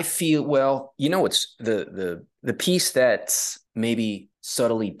 I feel well, it's the piece that's maybe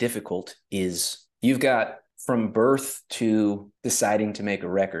subtly difficult is you've got from birth to deciding to make a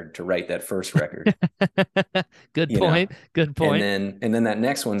record to write that first record, Good you know, point. Good and point. then that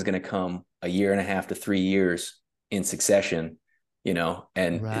next one's going to come a year and a half to 3 years in succession, and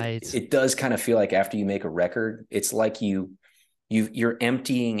it, Right. it does kind of feel like after you make a record, it's like you're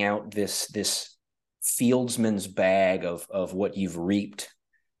emptying out this fieldsman's bag of what you've reaped,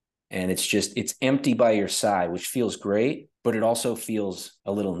 and it's empty by your side, which feels great, but it also feels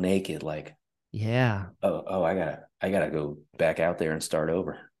a little naked, like, Yeah. oh, I gotta go back out there and start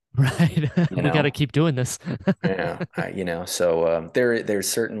over, Right. you We got to know keep doing this. yeah. So there's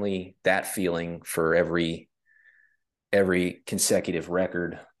certainly that feeling for every consecutive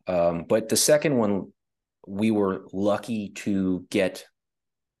record. But the second one, we were lucky to get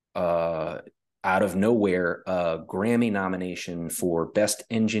uh, out of nowhere a Grammy nomination for Best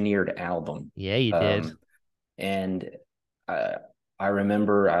Engineered Album. Yeah, you did. Um, and uh, I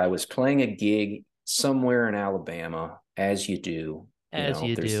remember I was playing a gig somewhere in Alabama, as you do. As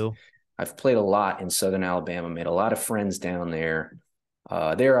you do. I've played a lot in Southern Alabama, made a lot of friends down there.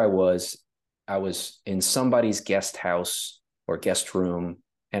 There I was in somebody's guest house or guest room,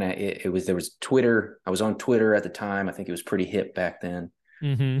 and there was Twitter. I was on Twitter at the time. I think it was pretty hip back then,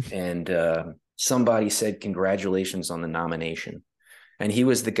 Mm-hmm. and somebody said congratulations on the nomination, and he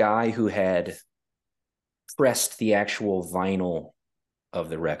was the guy who had pressed the actual vinyl of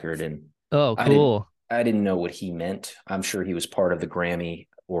the record, and Oh, I didn't cool. I didn't know what he meant. I'm sure he was part of the Grammy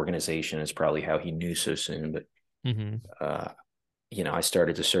organization. Is probably how he knew so soon, but Mm-hmm. uh, I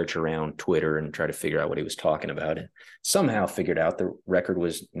started to search around Twitter and try to figure out what he was talking about. And somehow figured out the record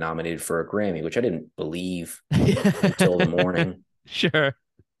was nominated for a Grammy, which I didn't believe until the morning. Sure.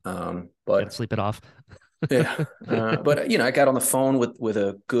 Got to But sleep it off. yeah, but I got on the phone with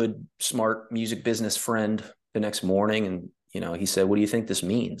a good, smart music business friend the next morning, and he said, "What do you think this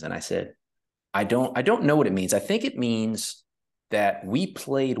means?" And I said, "I don't know what it means. I think it means that we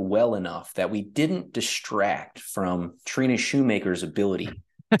played well enough that we didn't distract from Trina Shoemaker's ability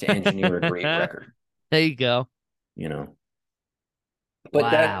to engineer a great record, There you go. you know.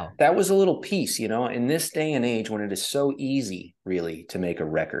 But that Wow. that was a little piece, in this day and age when it is so easy, really, to make a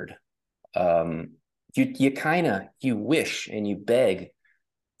record. Um, you wish and you beg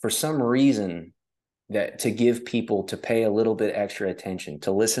for some reason that to give people to pay a little bit extra attention,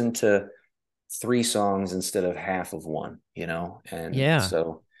 to listen to three songs instead of half of one, and Yeah.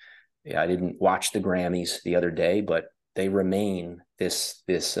 so yeah, I didn't watch the Grammys the other day, but they remain this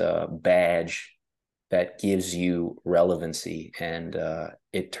badge that gives you relevancy, and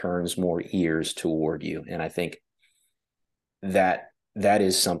it turns more ears toward you. And I think that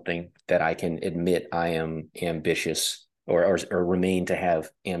is something that I can admit I am ambitious, or remain to have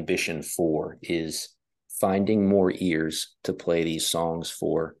ambition for, is finding more ears to play these songs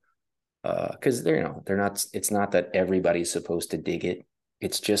for, because they're not, it's not that everybody's supposed to dig it.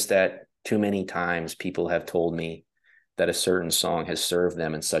 It's just that too many times people have told me that a certain song has served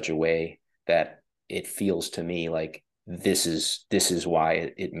them in such a way that it feels to me like this is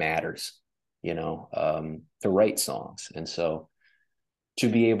why it matters, to write songs. And so to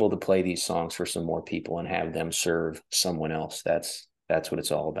be able to play these songs for some more people and have them serve someone else, that's what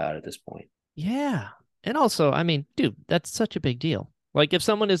it's all about at this point. Yeah. And also, I mean, dude, that's such a big deal. Like if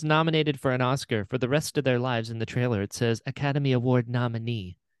someone is nominated for an Oscar for the rest of their lives in the trailer, it says Academy Award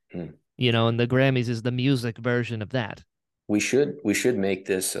nominee. Hmm. And the Grammys is the music version of that. We should make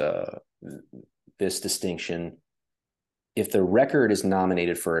this distinction. If the record is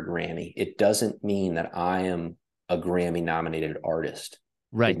nominated for a Grammy, it doesn't mean that I am a Grammy nominated artist. It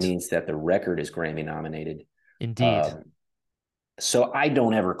Right. means that the record is Grammy nominated. Indeed. Um, so I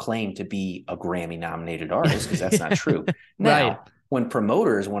don't ever claim to be a Grammy nominated artist because that's not true. Right. Now, when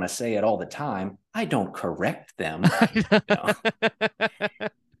promoters want to say it all the time, I don't correct them, you know,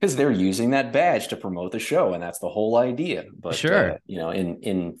 because they're using that badge to promote the show, and that's the whole idea. But Sure.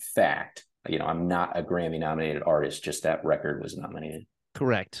 in fact, I'm not a Grammy nominated artist. Just that record was nominated.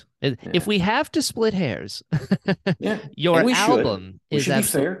 Correct. If Yeah, we have to split hairs, yeah, and your we should. album We is should be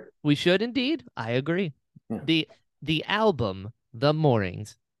absolutely. fair. We should indeed. I agree. Yeah, The album, The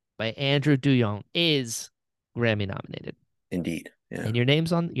Moorings by Andrew Duhon, is Grammy nominated. indeed. Yeah, And your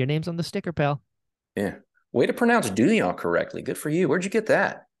name's on the sticker, pal. yeah. Way to pronounce Duyon correctly. Good for you. Where'd you get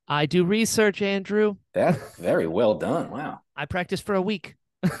that? I do research, Andrew. That very well done. Wow. I practiced for a week.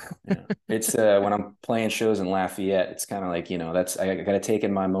 Yeah. It's when I'm playing shows in Lafayette, it's kind of like, that's I got to take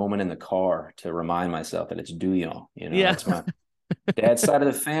in my moment in the car to remind myself that it's Duyon. Yeah, That's my dad's side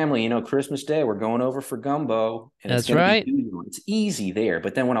of the family. Christmas Day, we're going over for gumbo and it's that's going to be right. Duyon. It's easy there.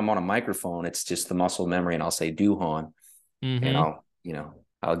 But then when I'm on a microphone, it's just the muscle memory and I'll say Duhon and Mm-hmm.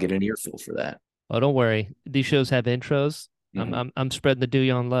 I'll get an earful for that. Oh, don't worry. These shows have intros. Mhm. I'm spreading the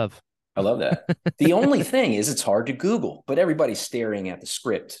Duhon love. I love that. The only thing is it's hard to Google, but everybody's staring at the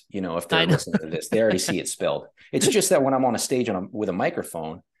script. If I they're know. listening to this, they already see it spelled. It's just that when I'm on a stage with a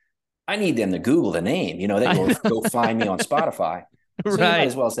microphone, I need them to Google the name. They I go know. find me on Spotify. So you might Right.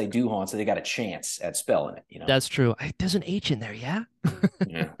 as well say Duhon so they got a chance at spelling it. That's true. There's an H in there, yeah?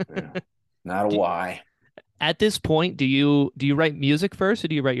 Yeah, yeah. Not a Do, Y. at this point, do you write music first or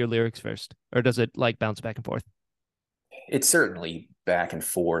do you write your lyrics first? Or does it like bounce back and forth? It's certainly back and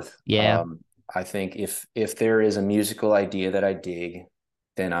forth. Yeah. I think if there is a musical idea that I dig,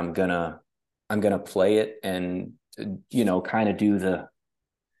 then I'm gonna play it and kind of do the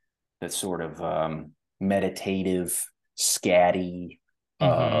sort of meditative, scatty,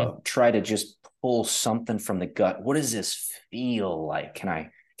 Mm-hmm. try to just pull something from the gut. What does this feel like? Can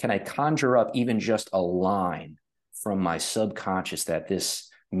I conjure up even just a line from my subconscious that this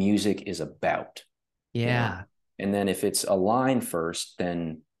music is about? You know, Yeah. and then if it's a line first,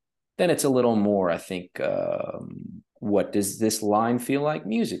 then it's a little more. I think. What does this line feel like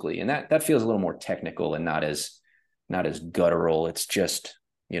musically? And that feels a little more technical and not as guttural. It's just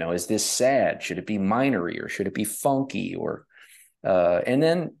is this sad? Should it be minory or should it be funky? Or and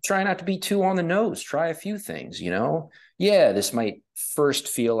then try not to be too on the nose. Try a few things. Yeah, this might first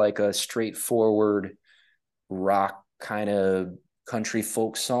feel like a straightforward rock kind of country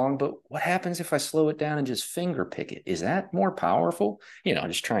folk song, but what happens if I slow it down and just finger pick it? Is that more powerful?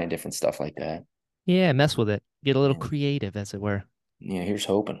 Just trying different stuff like that. Yeah, mess with it. Get a little Yeah, creative, as it were. yeah, here's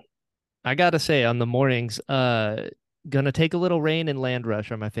hoping. I gotta say, on the mornings, Gonna Take a Little Rain and Land Rush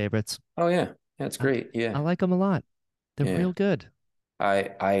are my favorites. Oh yeah, that's I, great. I Yeah, like them a lot. They're yeah. real good. I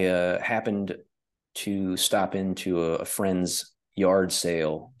happened to stop into a friend's yard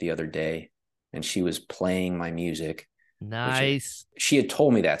sale the other day, and she was playing my music, which Nice. she had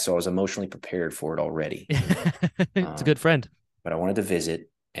told me that, so I was emotionally prepared for it already. It's a good Um, friend. but I wanted to visit,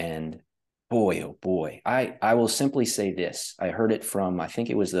 and boy, oh boy, I will simply say this. I heard it from I think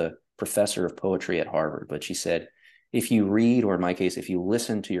it was the professor of poetry at Harvard, but she said, if you read, or in my case, if you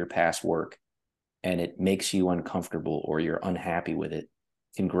listen to your past work and it makes you uncomfortable or you're unhappy with it,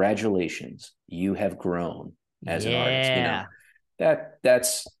 congratulations, you have grown as an artist. Yeah.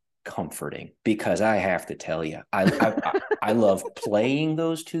 That's comforting because I have to tell you, I love playing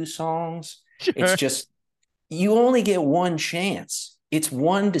those two songs. It's Sure. just you only get one chance. It's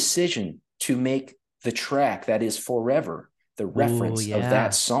one decision to make the track that is forever the Ooh, reference of that yeah.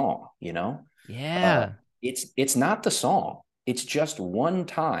 song. Uh, Yeah. it's not the song. It's just one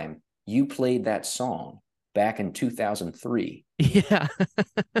time you played that song back in 2003, Yeah.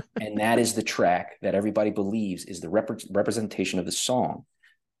 and that is the track that everybody believes is the representation of the song.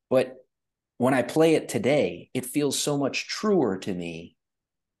 But when I play it today, it feels so much truer to me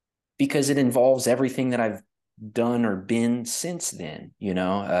because it involves everything that I've done or been since then.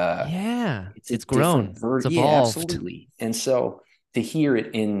 Yeah. It's a It's grown. different It's version. Yeah, evolved. absolutely. And so to hear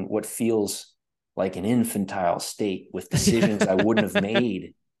it in what feels like an infantile state with decisions I wouldn't have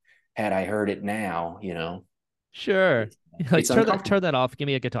made had I heard it now, Sure. it's, Like it's turn uncomfortable. that off. Give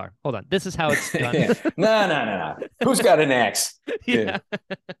me a guitar. Hold on. This is how it's done. Yeah. No, no, no, no. Who's got an axe? Yeah.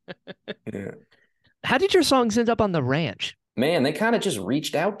 Yeah. Yeah. How did your songs end up on the ranch? Man, they kind of just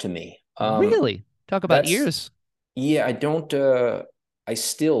reached out to me. Really? Talk about That's ears. Yeah, I don't I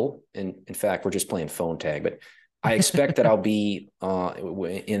still in fact we're just playing phone tag, but I expect that I'll be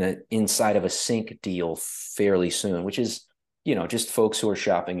in a inside of a sync deal fairly soon, which is, just folks who are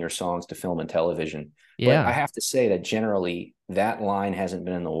shopping your songs to film and television. But I Yeah, have to say that generally that line hasn't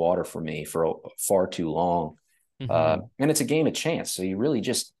been in the water for me for far too long. hmm, And it's a game of chance. So you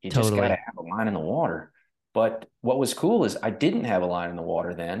just got to totally. have a line in the water. But what was cool is I didn't have a line in the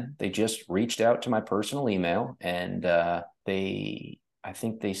water then. They just reached out to my personal email, and I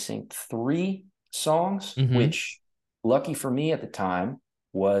think they synced 3 songs, Hmm. which lucky for me at the time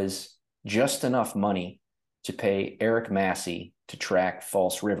was just enough money to pay Eric Massey to track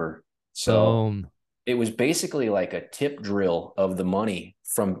False River. So Boom. it was basically like a tip drill of the money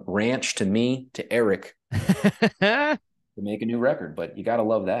from Ranch to me to Eric to make a new record. But you got to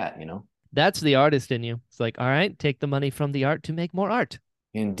love that. That's the artist in you. It's like, all right, take the money from the art to make more art.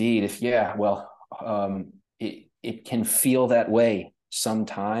 Indeed. If yeah, well, it can feel that way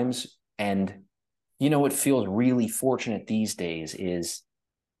sometimes, and what feels really fortunate these days is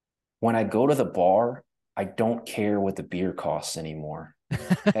when I go to the bar, I don't care what the beer costs anymore.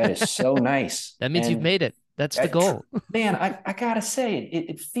 That is so nice. That means you've And made it. That's the I, goal. man, I gotta say,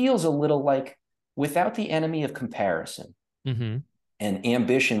 it feels a little like without the enemy of comparison, Hmm. and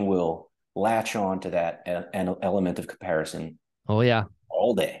ambition will latch on to that an element of comparison Oh yeah.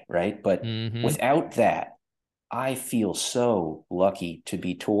 all day, right? But Hmm. without that, I feel so lucky to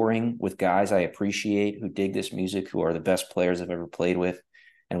be touring with guys I appreciate who dig this music, who are the best players I've ever played with.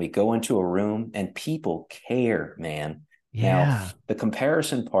 And we go into a room and people care, man. Now, Yeah. the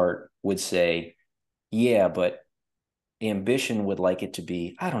comparison part would say, yeah, but ambition would like it to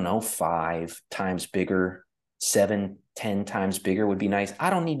be, I don't know, 5 times bigger, 7, 10 times bigger would be nice. I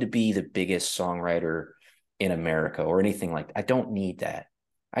don't need to be the biggest songwriter in America or anything like that. I don't need that.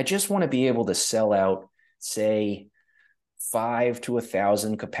 I just want to be able to sell out, say, 5 to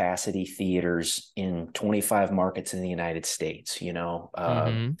 1,000 capacity theaters in 25 markets in the United States,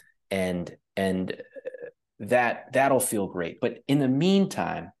 Hmm. and that'll feel great. But in the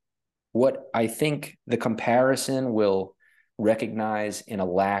meantime, what I think the comparison will recognize in a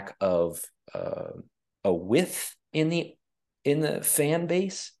lack of a width in the fan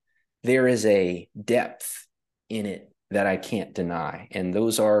base, there is a depth in it that I can't deny, and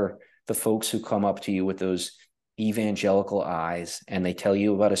those are the folks who come up to you with those evangelical eyes and they tell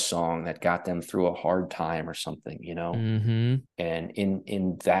you about a song that got them through a hard time or something. Hmm. And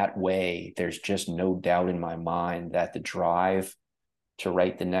in that way, there's just no doubt in my mind that the drive to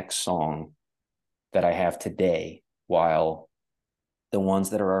write the next song that I have today, while the ones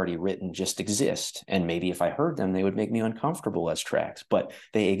that are already written just exist. And maybe if I heard them, they would make me uncomfortable as tracks, but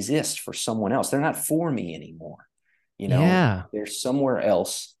they exist for someone else. They're not for me anymore. Yeah. They're somewhere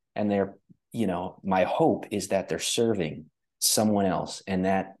else. And my hope is that they're serving someone else. And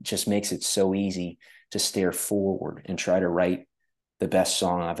that just makes it so easy to stare forward and try to write the best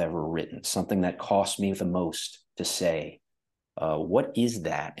song I've ever written, something that cost me the most to say. What is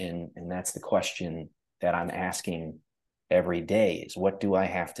that? And that's the question that I'm asking every day is what do I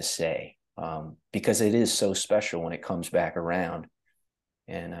have to say? Because it is so special when it comes back around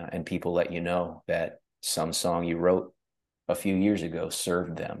and people let you know that some song you wrote a few years ago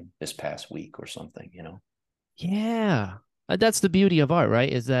served them this past week or something. Yeah. That's the beauty of art,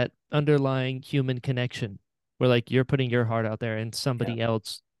 right? Is that underlying human connection where like you're putting your heart out there and Yeah. somebody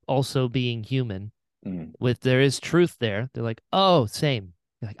else also being human Mm. with there is truth there. They're like, oh, same.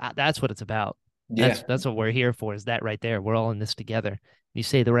 You're like, that's what it's about. Yeah. That's what we're here for, is that right there. We're all in this together. You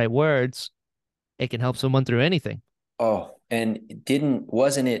say the right words, it can help someone through anything. Oh, and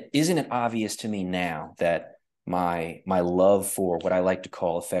isn't it obvious to me now that my love for what I like to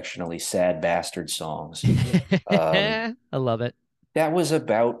call affectionately sad bastard songs, um, I love it. that was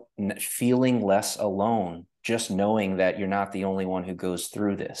about feeling less alone, just knowing that you're not the only one who goes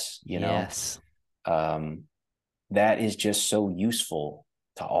through this. Yes. Um, that is just so useful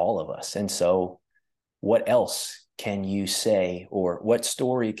to all of us. And so, what else can you say, or what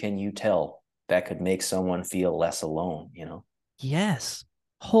story can you tell that could make someone feel less alone? Yes.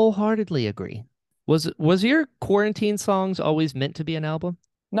 Wholeheartedly agree. Was your quarantine songs always meant to be an album?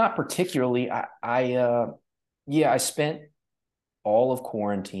 Not particularly. Yeah, I spent all of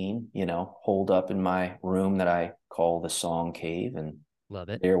quarantine, holed up in my room that I call the song cave. And Love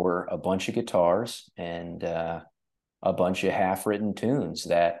it. there were a bunch of guitars and a bunch of half written tunes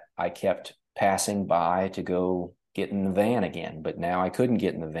that I kept passing by to go get in the van again. But now I couldn't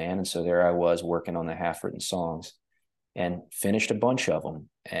get in the van. And so there I was working on the half written songs and finished a bunch of them.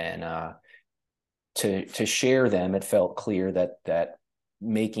 And to share them, it felt clear that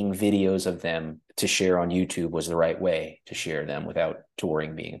making videos of them to share on YouTube was the right way to share them without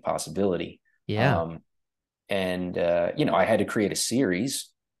touring being a possibility. Yeah, Um, and I had to create a series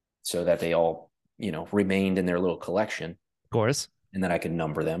so that they all remained in their little collection, of course. and then I could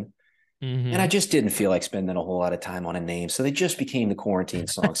number them. And I Hmm. just didn't feel like spending a whole lot of time on a name, so they just became the Quarantine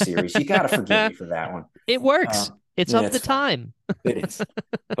Song series. You got to forgive me for that one. It Uh, works. It's yeah, of it's the fine. time. It is.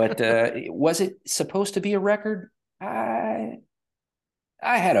 But was it supposed to be a record?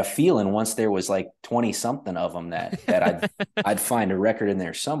 I had a feeling once there was like 20 something of them that I'd find a record in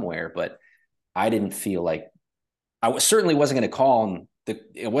there somewhere, but I didn't feel like certainly wasn't going to call them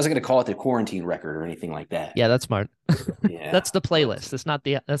it wasn't going to call it the quarantine record or anything like that. Yeah, that's smart. Yeah, That's the but playlist. That's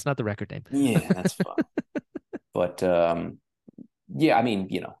not the record name. yeah, that's fine. But yeah, I mean,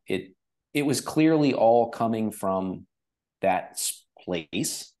 it was clearly all coming from that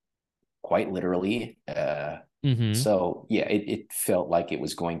place, quite literally. Hmm. So yeah, it felt like it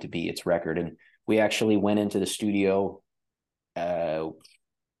was going to be its record, and we actually went into the studio. Uh,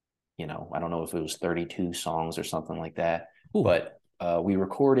 I don't know if it was 32 songs or something like that, Ooh, but we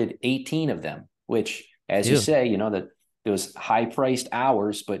recorded 18 of them, which, as you dude. say, that those high priced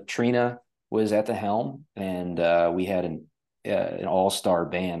hours, but Trina was at the helm, and we had an all star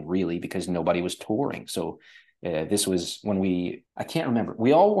band, really, because nobody was touring. So this was when I can't remember.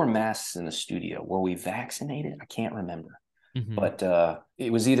 We all wore masks in the studio. Were we vaccinated? I can't remember. Hmm. But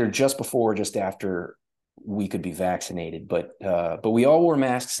it was either just before or just after we could be vaccinated. But we all wore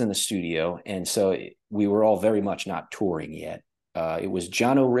masks in the studio, and so we were all very much not touring yet. It was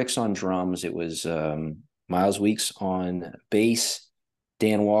Jono Ricks on drums. It was Miles Weeks on bass,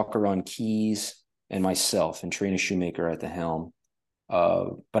 Dan Walker on keys, and myself and Trina Shoemaker at the helm.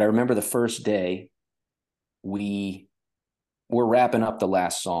 But I remember the first day we we're wrapping up the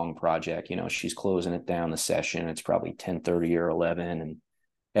last song project. She's closing it down, the session. It's probably 10:30 or 11, and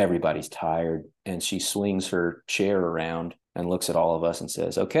everybody's tired. And she swings her chair around and looks at all of us and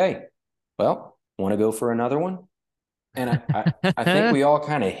says, "Okay, well, want to go for another one?" And I think we all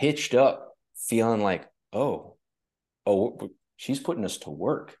kind of hitched up, feeling like, oh, she's putting us to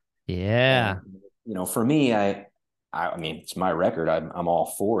work. And Yeah. for me, I mean, it's my record. I'm all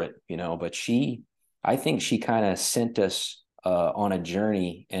for it, But I think she kind of sent us on a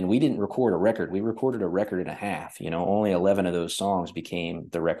journey, and we didn't record a record. We recorded a record and a half. Only 11 of those songs became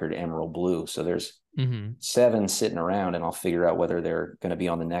the record Emerald Blue. So there's Hmm. 7 sitting around, and I'll figure out whether they're going to be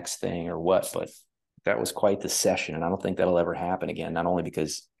on the next thing or what. But that was quite the session, and I don't think that'll ever happen again. Not only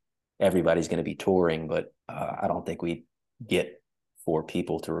because everybody's going to be touring, but I don't think we get 4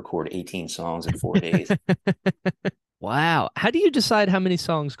 people to record 18 songs in 4 days. Wow. How do you decide how many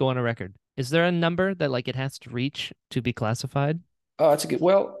songs go on a record? Is there a number that like it has to reach to be classified? Oh, that's a good.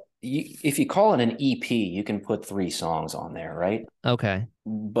 Well, if you call it an EP, you can put 3 songs on there, right? Okay.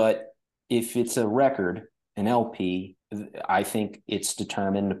 But if it's a record, an LP, I think it's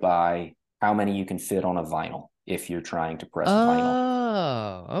determined by how many you can fit on a vinyl if you're trying to press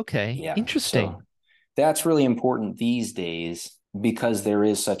vinyl. Oh, okay. Yeah. Interesting. So that's really important these days because there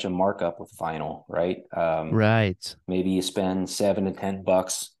is such a markup with vinyl, right? Right. Maybe you spend $7 to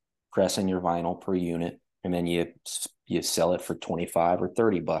 $10 pressing your vinyl per unit, and then you sell it for 25 or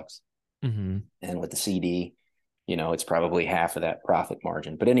 $30. Hmm. And with the CD, it's probably half of that profit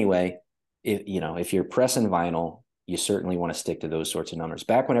margin. But anyway, if you're pressing vinyl, you certainly want to stick to those sorts of numbers.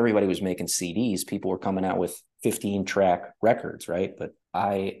 Back when everybody was making CDs, people were coming out with 15-track records, right? But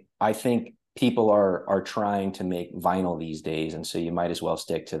I think people are trying to make vinyl these days, and so you might as well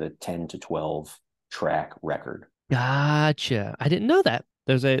stick to the 10 to 12 track record. Gotcha. I didn't know that.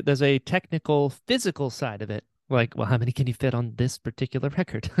 There's a technical physical side of it. Like, well, how many can you fit on this particular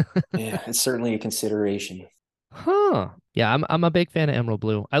record? Yeah, it's certainly a consideration. Huh. Yeah, I'm a big fan of Emerald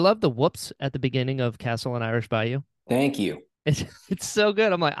Blue. I love the whoops at the beginning of Castle and Irish Bayou. Thank you. It's so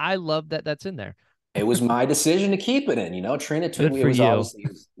good. I'm like, I love that that's in there. It was my decision to keep it in. Trina took Good me. It for was you. obviously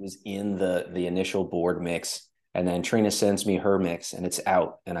it was in the initial board mix, and then Trina sends me her mix, and it's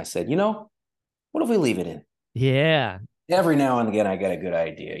out. And I said, what if we leave it in? Yeah. Every now and again, I get a good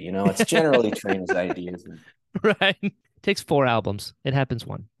idea. It's generally Trina's ideas. Right. Takes 4 albums. It happens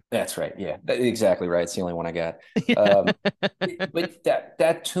one. That's right. Yeah, exactly right. It's the only one I got. Um, but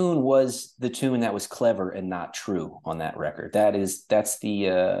that tune was the tune that was clever and not true on that record. That's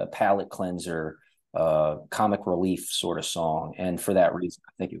the palate cleanser, comic relief sort of song, and for that reason,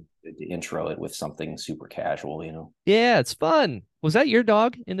 I think to intro it with something super casual. Yeah, it's fun. Was that your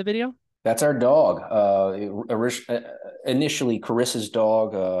dog in the video? That's our dog. Initially Carissa's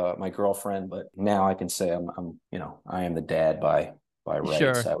dog, my girlfriend, but now I can say I am the dad by rights,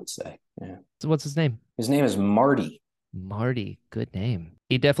 Sure. I would say. Yeah. So what's his name? His name is Marty. Marty. Good name.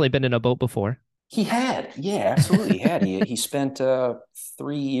 He definitely been in a boat before. He had, yeah, absolutely, he had. He spent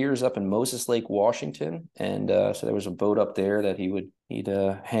 3 years up in Moses Lake, Washington, and so there was a boat up there that he'd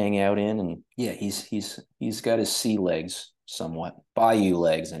hang out in, and yeah, he's got his sea legs somewhat, bayou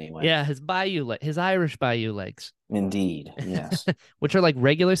legs anyway. Yeah, his Irish bayou legs, Indeed, yes. which are like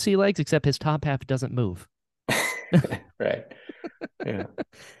regular sea legs, except his top half doesn't move. Right. Yeah.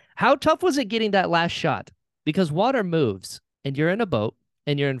 How tough was it getting that last shot? Because water moves, and you're in a boat,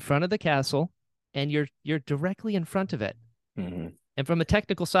 and you're in front of the castle, and you're directly in front of it. Hmm. And from a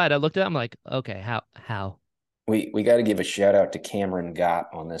technical side, I looked at it, I'm like, okay, how? We got to give a shout out to Cameron Gott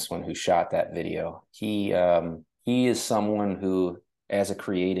on this one, who shot that video. He is someone who, as a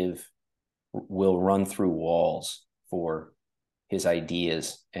creative, will run through walls for his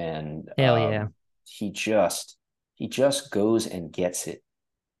ideas, and Hell yeah. he just goes and gets it.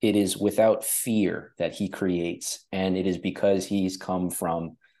 It is without fear that he creates, and it is because he's come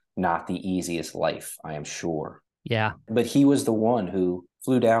from not the easiest life, I am sure. Yeah. But he was the one who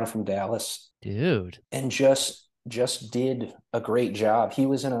flew down from Dallas Dude. and just did a great job. He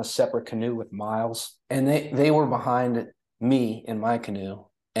was in a separate canoe with Miles, and they were behind me in my canoe,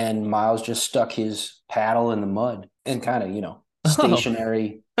 and Miles just stuck his paddle in the mud and kind of, Oh.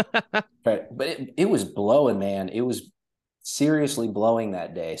 stationary. But it was blowing, man. It was seriously blowing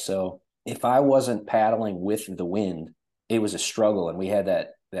that day. So if I wasn't paddling with the wind, it was a struggle, and we had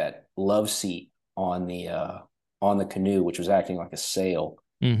that love seat on the canoe, which was acting like a sail.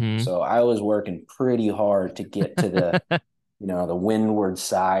 Mm-hmm. So I was working pretty hard to get to the windward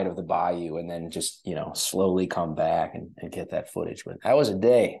side of the bayou, and then just, slowly come back and get that footage. But that was a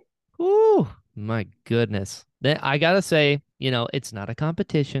day. Ooh, my goodness. I gotta say, it's not a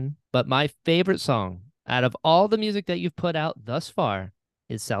competition, but my favorite song out of all the music that you've put out thus far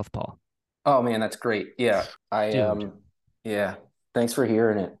is Southpaw. Oh man, that's great. Yeah. Dude. Yeah. Thanks for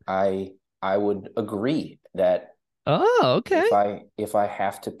hearing it. I would agree that Oh, okay. if I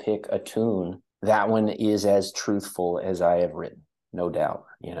have to pick a tune, that one is as truthful as I have written, no doubt.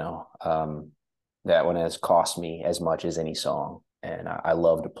 That one has cost me as much as any song, and I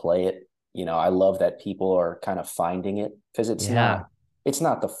love to play it. I love that people are kind of finding it, because Yeah. it's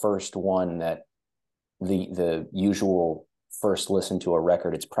not the first one that the usual first listen to a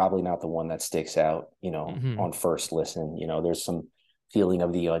record. It's probably not the one that sticks out, Hmm. on first listen. There's some feeling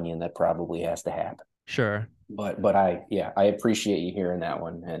of the onion that probably has to happen. Sure. But I appreciate you hearing that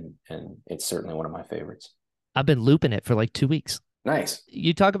one, and it's certainly one of my favorites. I've been looping it for like 2 weeks. Nice.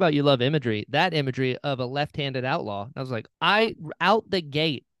 You talk about you love imagery. That imagery of a left-handed outlaw. I was like, I out the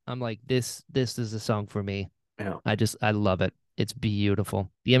gate, I'm like, this is a song for me. Yeah. I love it. It's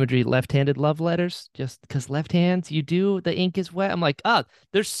beautiful. The imagery, left-handed love letters, just because left hands, the ink is wet. I'm like,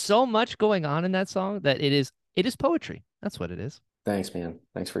 there's so much going on in that song that it is poetry. That's what it is. Thanks, man.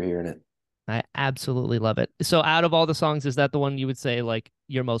 Thanks for hearing it. I absolutely love it. So out of all the songs, is that the one you would say like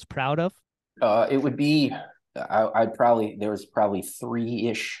you're most proud of? It would be, I'd probably, there's probably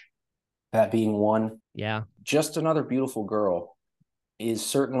three-ish, that being one. Yeah. Just Another Beautiful Girl is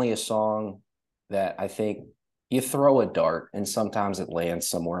certainly a song that I think you throw a dart and sometimes it lands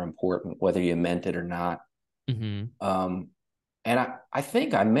somewhere important, whether you meant it or not. Mm-hmm. And I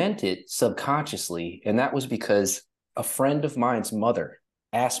think I meant it subconsciously. And that was because a friend of mine's mother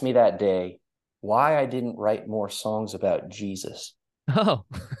asked me that day why I didn't write more songs about Jesus, Oh.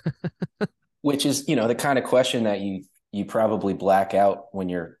 which is, the kind of question that you probably black out when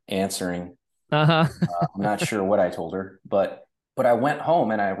you're answering. Uh-huh. I'm not sure what I told her, but I went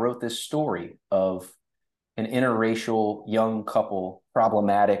home and I wrote this story of an interracial young couple,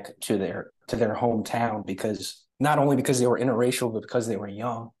 problematic to their hometown, because not only because they were interracial, but because they were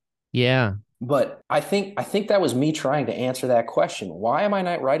young. Yeah. But I think that was me trying to answer that question. Why am I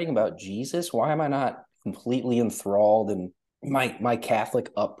not writing about Jesus? Why am I not completely enthralled in my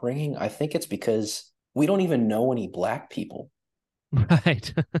Catholic upbringing? I think it's because we don't even know any Black people.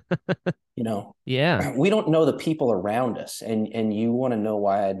 Right. You know, Yeah. we don't know the people around us. And you want to know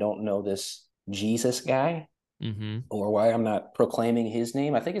why I don't know this Jesus guy, Mm-hmm. or why I'm not proclaiming his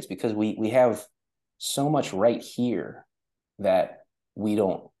name? I think it's because we have so much right here that we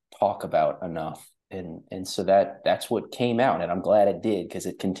don't talk about enough. And so that's what came out. And I'm glad it did, because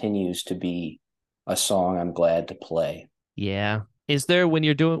it continues to be a song I'm glad to play. Yeah. Is there when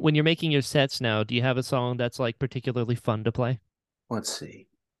you're making your sets now, do you have a song that's like particularly fun to play? Let's see.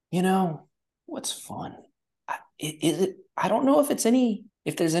 You know, what's fun? Is it? I don't know if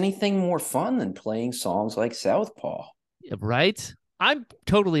there's anything more fun than playing songs like Southpaw. Right? I'm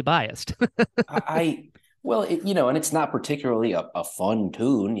totally biased. I Well, and it's not particularly a fun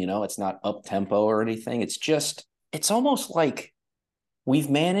tune, it's not up tempo or anything. It's almost like we've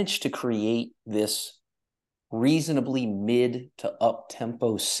managed to create this reasonably mid to up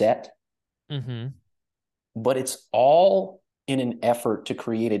tempo set, Mm-hmm. but it's all in an effort to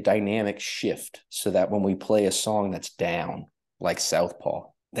create a dynamic shift so that when we play a song that's down, like Southpaw,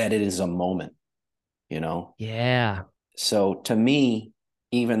 that it is a moment, you know? Yeah. So to me,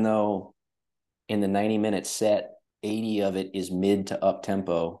 even though in the 90-minute set, 80 of it is mid to up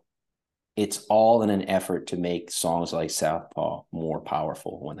tempo, it's all in an effort to make songs like Southpaw more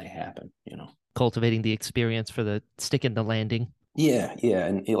powerful when they happen. Cultivating the experience for the stick in the landing. Yeah, yeah.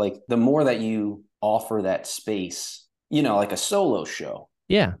 And like the more that you offer that space, like a solo show,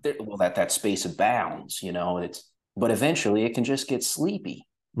 Yeah. well, that space abounds, but eventually it can just get sleepy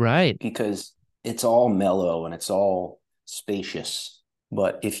Right. because it's all mellow and it's all spacious.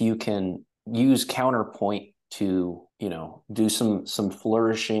 But if you can use counterpoint to, do some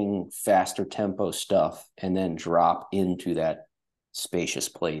flourishing, faster tempo stuff and then drop into that spacious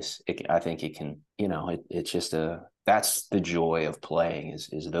place, I think it can, it's just that's the joy of playing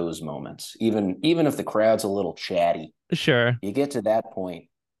is those moments. Even if the crowd's a little chatty, Sure. you get to that point,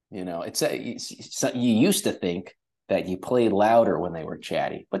 you used to think that you played louder when they were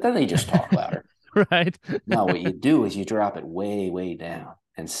chatty, but then they just talk louder. Right. No, what you do is you drop it way, way down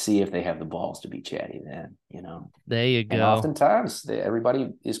and see if they have the balls to be chatty then. There you And go. oftentimes everybody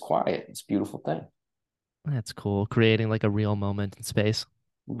is quiet. It's a beautiful thing. That's cool. Creating like a real moment in space.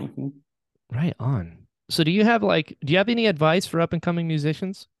 Mm-hmm. Right on. So do you have any advice for up and coming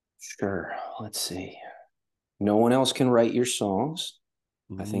musicians? Sure. Let's see. No one else can write your songs.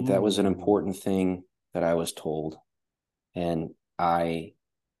 I think that was an Ooh. important thing that I was told. And I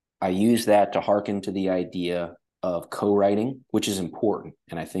use that to hearken to the idea of co-writing, which is important.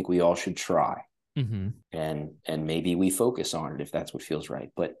 And I think we all should try. Mm-hmm. And maybe we focus on it if that's what feels right.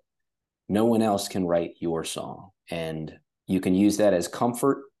 But no one else can write your song. And you can use that as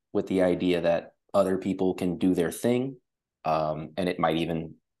comfort with the idea that other people can do their thing. And it might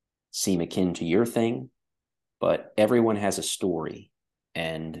even seem akin to your thing, but everyone has a story.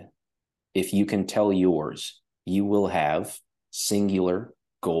 And if you can tell yours, you will have singular,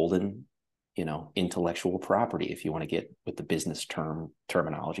 golden, intellectual property, if you want to get with the business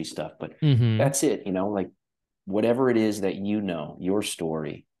terminology stuff. But Mm-hmm. that's it, like whatever it is that your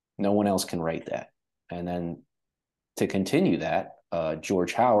story, no one else can write that. And then to continue that,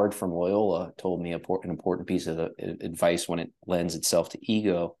 George Howard from Loyola told me an important piece of advice when it lends itself to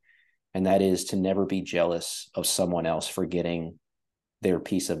ego, and that is to never be jealous of someone else for getting their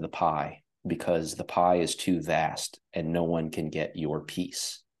piece of the pie, because the pie is too vast and no one can get your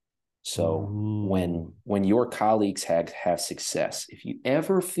piece. So Ooh. when your colleagues have success, if you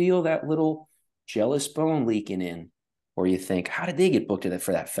ever feel that little jealous bone leaking in, or you think, how did they get booked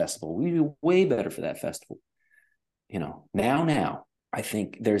for that festival? We do way better for that festival. Now, I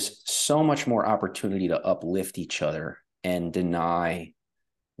think there's so much more opportunity to uplift each other and deny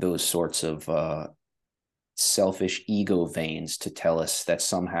those sorts of selfish ego veins to tell us that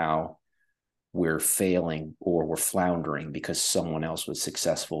somehow we're failing or we're floundering because someone else was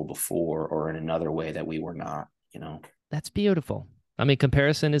successful before or in another way that we were not. That's beautiful. I mean,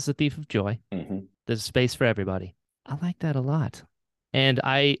 comparison is the thief of joy. Mm-hmm. There's space for everybody. I like that a lot. And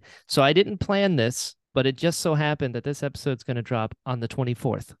I didn't plan this, but it just so happened that this episode's going to drop on the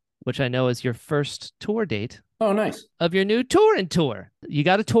 24th, which I know is your first tour date Oh, nice. of your new touring tour. You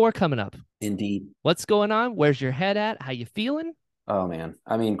got a tour coming up. Indeed. What's going on? Where's your head at? How you feeling? Oh, man.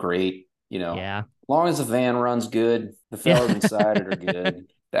 I mean, great. Yeah. Long as the van runs good, the Yeah. fellas inside it are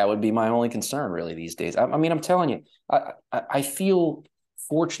good. That would be my only concern really these days. I mean, I'm telling you, I feel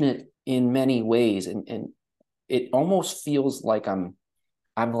fortunate in many ways, and it almost feels like I'm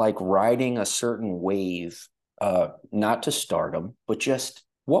like riding a certain wave, not to stardom, but just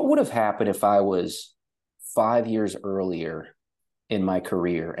what would have happened if I was 5 years earlier in my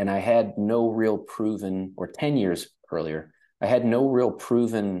career and I had no real proven, or 10 years earlier, I had no real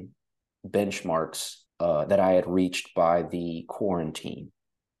proven benchmarks that I had reached by the quarantine.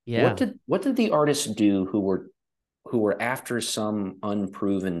 What Yeah. did the artists do who were after some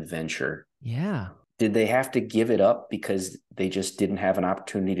unproven venture? Yeah. Did they have to give it up because they just didn't have an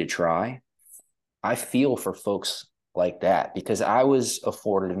opportunity to try? I feel for folks like that because I was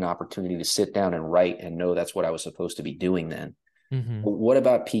afforded an opportunity to sit down and write and know that's what I was supposed to be doing then. Mm-hmm. But what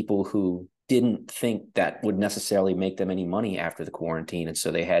about people who didn't think that would necessarily make them any money after the quarantine? And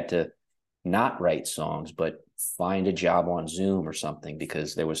so they had to not write songs, but find a job on Zoom or something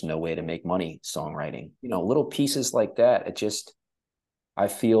because there was no way to make money songwriting. Little pieces like that. It just, I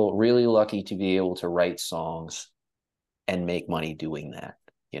feel really lucky to be able to write songs and make money doing that,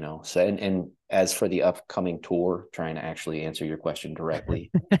 So, and as for the upcoming tour, trying to actually answer your question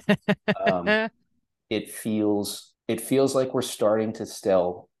directly, um, it feels like we're starting to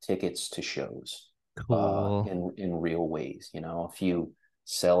sell tickets to shows Cool. in real ways. A few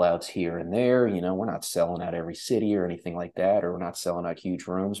sellouts here and there. We're not selling out every city or anything like that, or we're not selling out huge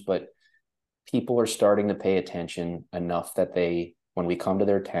rooms, but people are starting to pay attention enough that when we come to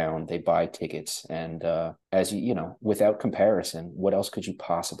their town, they buy tickets. And as without comparison, what else could you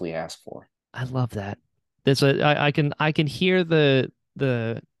possibly ask for? I love that. I can hear the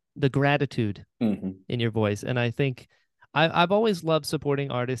gratitude Mm-hmm. in your voice, and I think I've always loved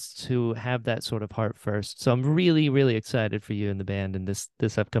supporting artists who have that sort of heart first. So I'm really, really excited for you and the band and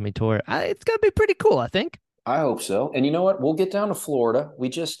this upcoming tour. It's gonna be pretty cool, I think. I hope so. And you know what? We'll get down to Florida.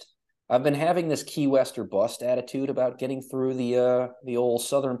 I've been having this Key West or bust attitude about getting through the old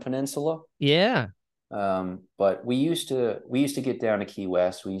Southern Peninsula. Yeah. But we used to get down to Key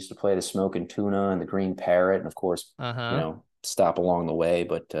West. We used to play the Smoking Tuna and the Green Parrot, and of course, Uh-huh. stop along the way.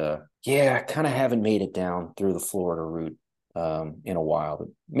 But yeah, I kind of haven't made it down through the Florida route in a while. But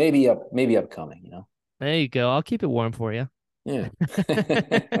maybe upcoming. There you go. I'll keep it warm for you. Yeah.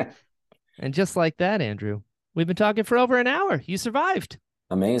 And just like that, Andrew, we've been talking for over an hour. You survived.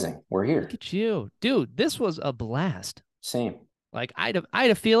 Amazing. We're Look here. at you. Dude, this was a blast. Same. Like I had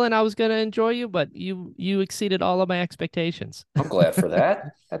a feeling I was gonna enjoy you, but you exceeded all of my expectations. I'm glad for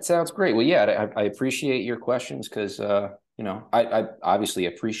that. That sounds great. Well, yeah, I appreciate your questions because I obviously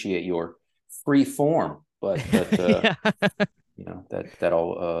appreciate your free form, but Yeah. that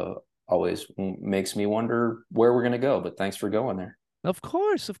all always makes me wonder where we're gonna go. But thanks for going there. Of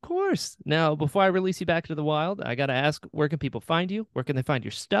course, of course. Now, before I release you back to the wild, I gotta ask, where can people find you? Where can they find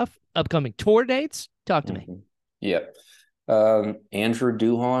your stuff? Upcoming tour dates? Talk to me. Mm-hmm. Yeah.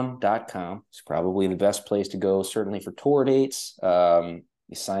 AndrewDuhon.com is probably the best place to go, certainly for tour dates. You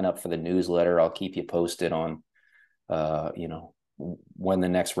sign up for the newsletter. I'll keep you posted on, when the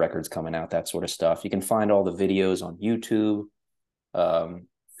next record's coming out, that sort of stuff. You can find all the videos on YouTube.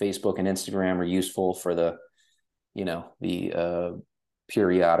 Facebook and Instagram are useful for the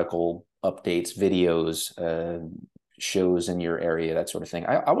periodical updates, videos, shows in your area, that sort of thing.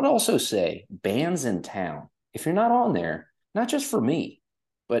 I would also say bands in town. If you're not on there, not just for me,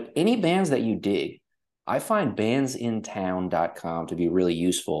 but any bands that you dig, I find bandsintown.com to be really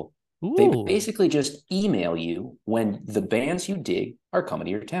useful. They Ooh. basically just email you when the bands you dig are coming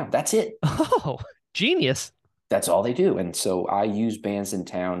to your town. That's it. Oh, genius. That's all they do. And so I use bands in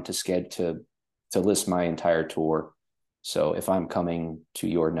town to list my entire tour. So if I'm coming to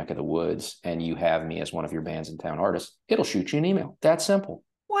your neck of the woods and you have me as one of your bands in town artists, it'll shoot you an email. That simple.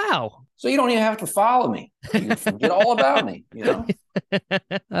 Wow. So you don't even have to follow me. You can forget all about me.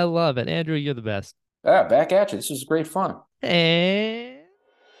 I love it. Andrew, you're the best. Back at you. This was great fun. And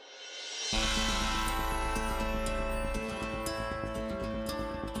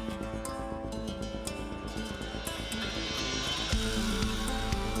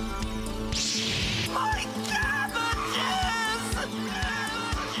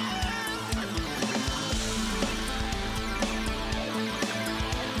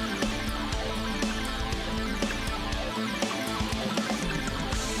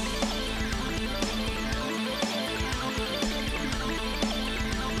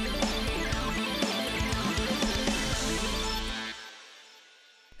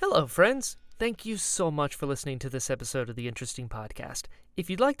hello, friends. Thank you so much for listening to this episode of the Interesting Podcast. If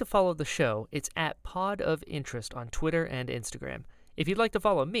you'd like to follow the show, it's at Pod of Interest on Twitter and Instagram. If you'd like to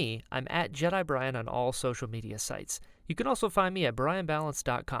follow me, I'm at Jedi Brian on all social media sites. You can also find me at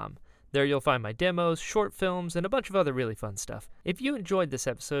brianbalance.com. There you'll find my demos, short films, and a bunch of other really fun stuff. If you enjoyed this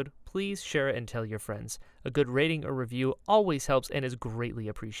episode, please share it and tell your friends. A good rating or review always helps and is greatly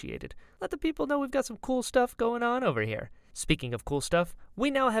appreciated. Let the people know we've got some cool stuff going on over here. Speaking of cool stuff, we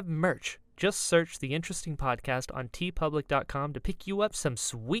now have merch. Just search The Interesting Podcast on tpublic.com to pick you up some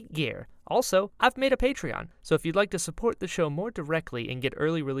sweet gear. Also, I've made a Patreon, so if you'd like to support the show more directly and get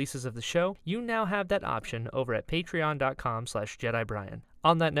early releases of the show, you now have that option over at patreon.com/JediBrian.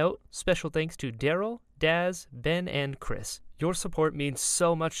 On that note, special thanks to Daryl, Daz, Ben, and Chris. Your support means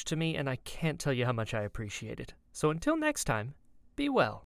so much to me, and I can't tell you how much I appreciate it. So until next time, be well.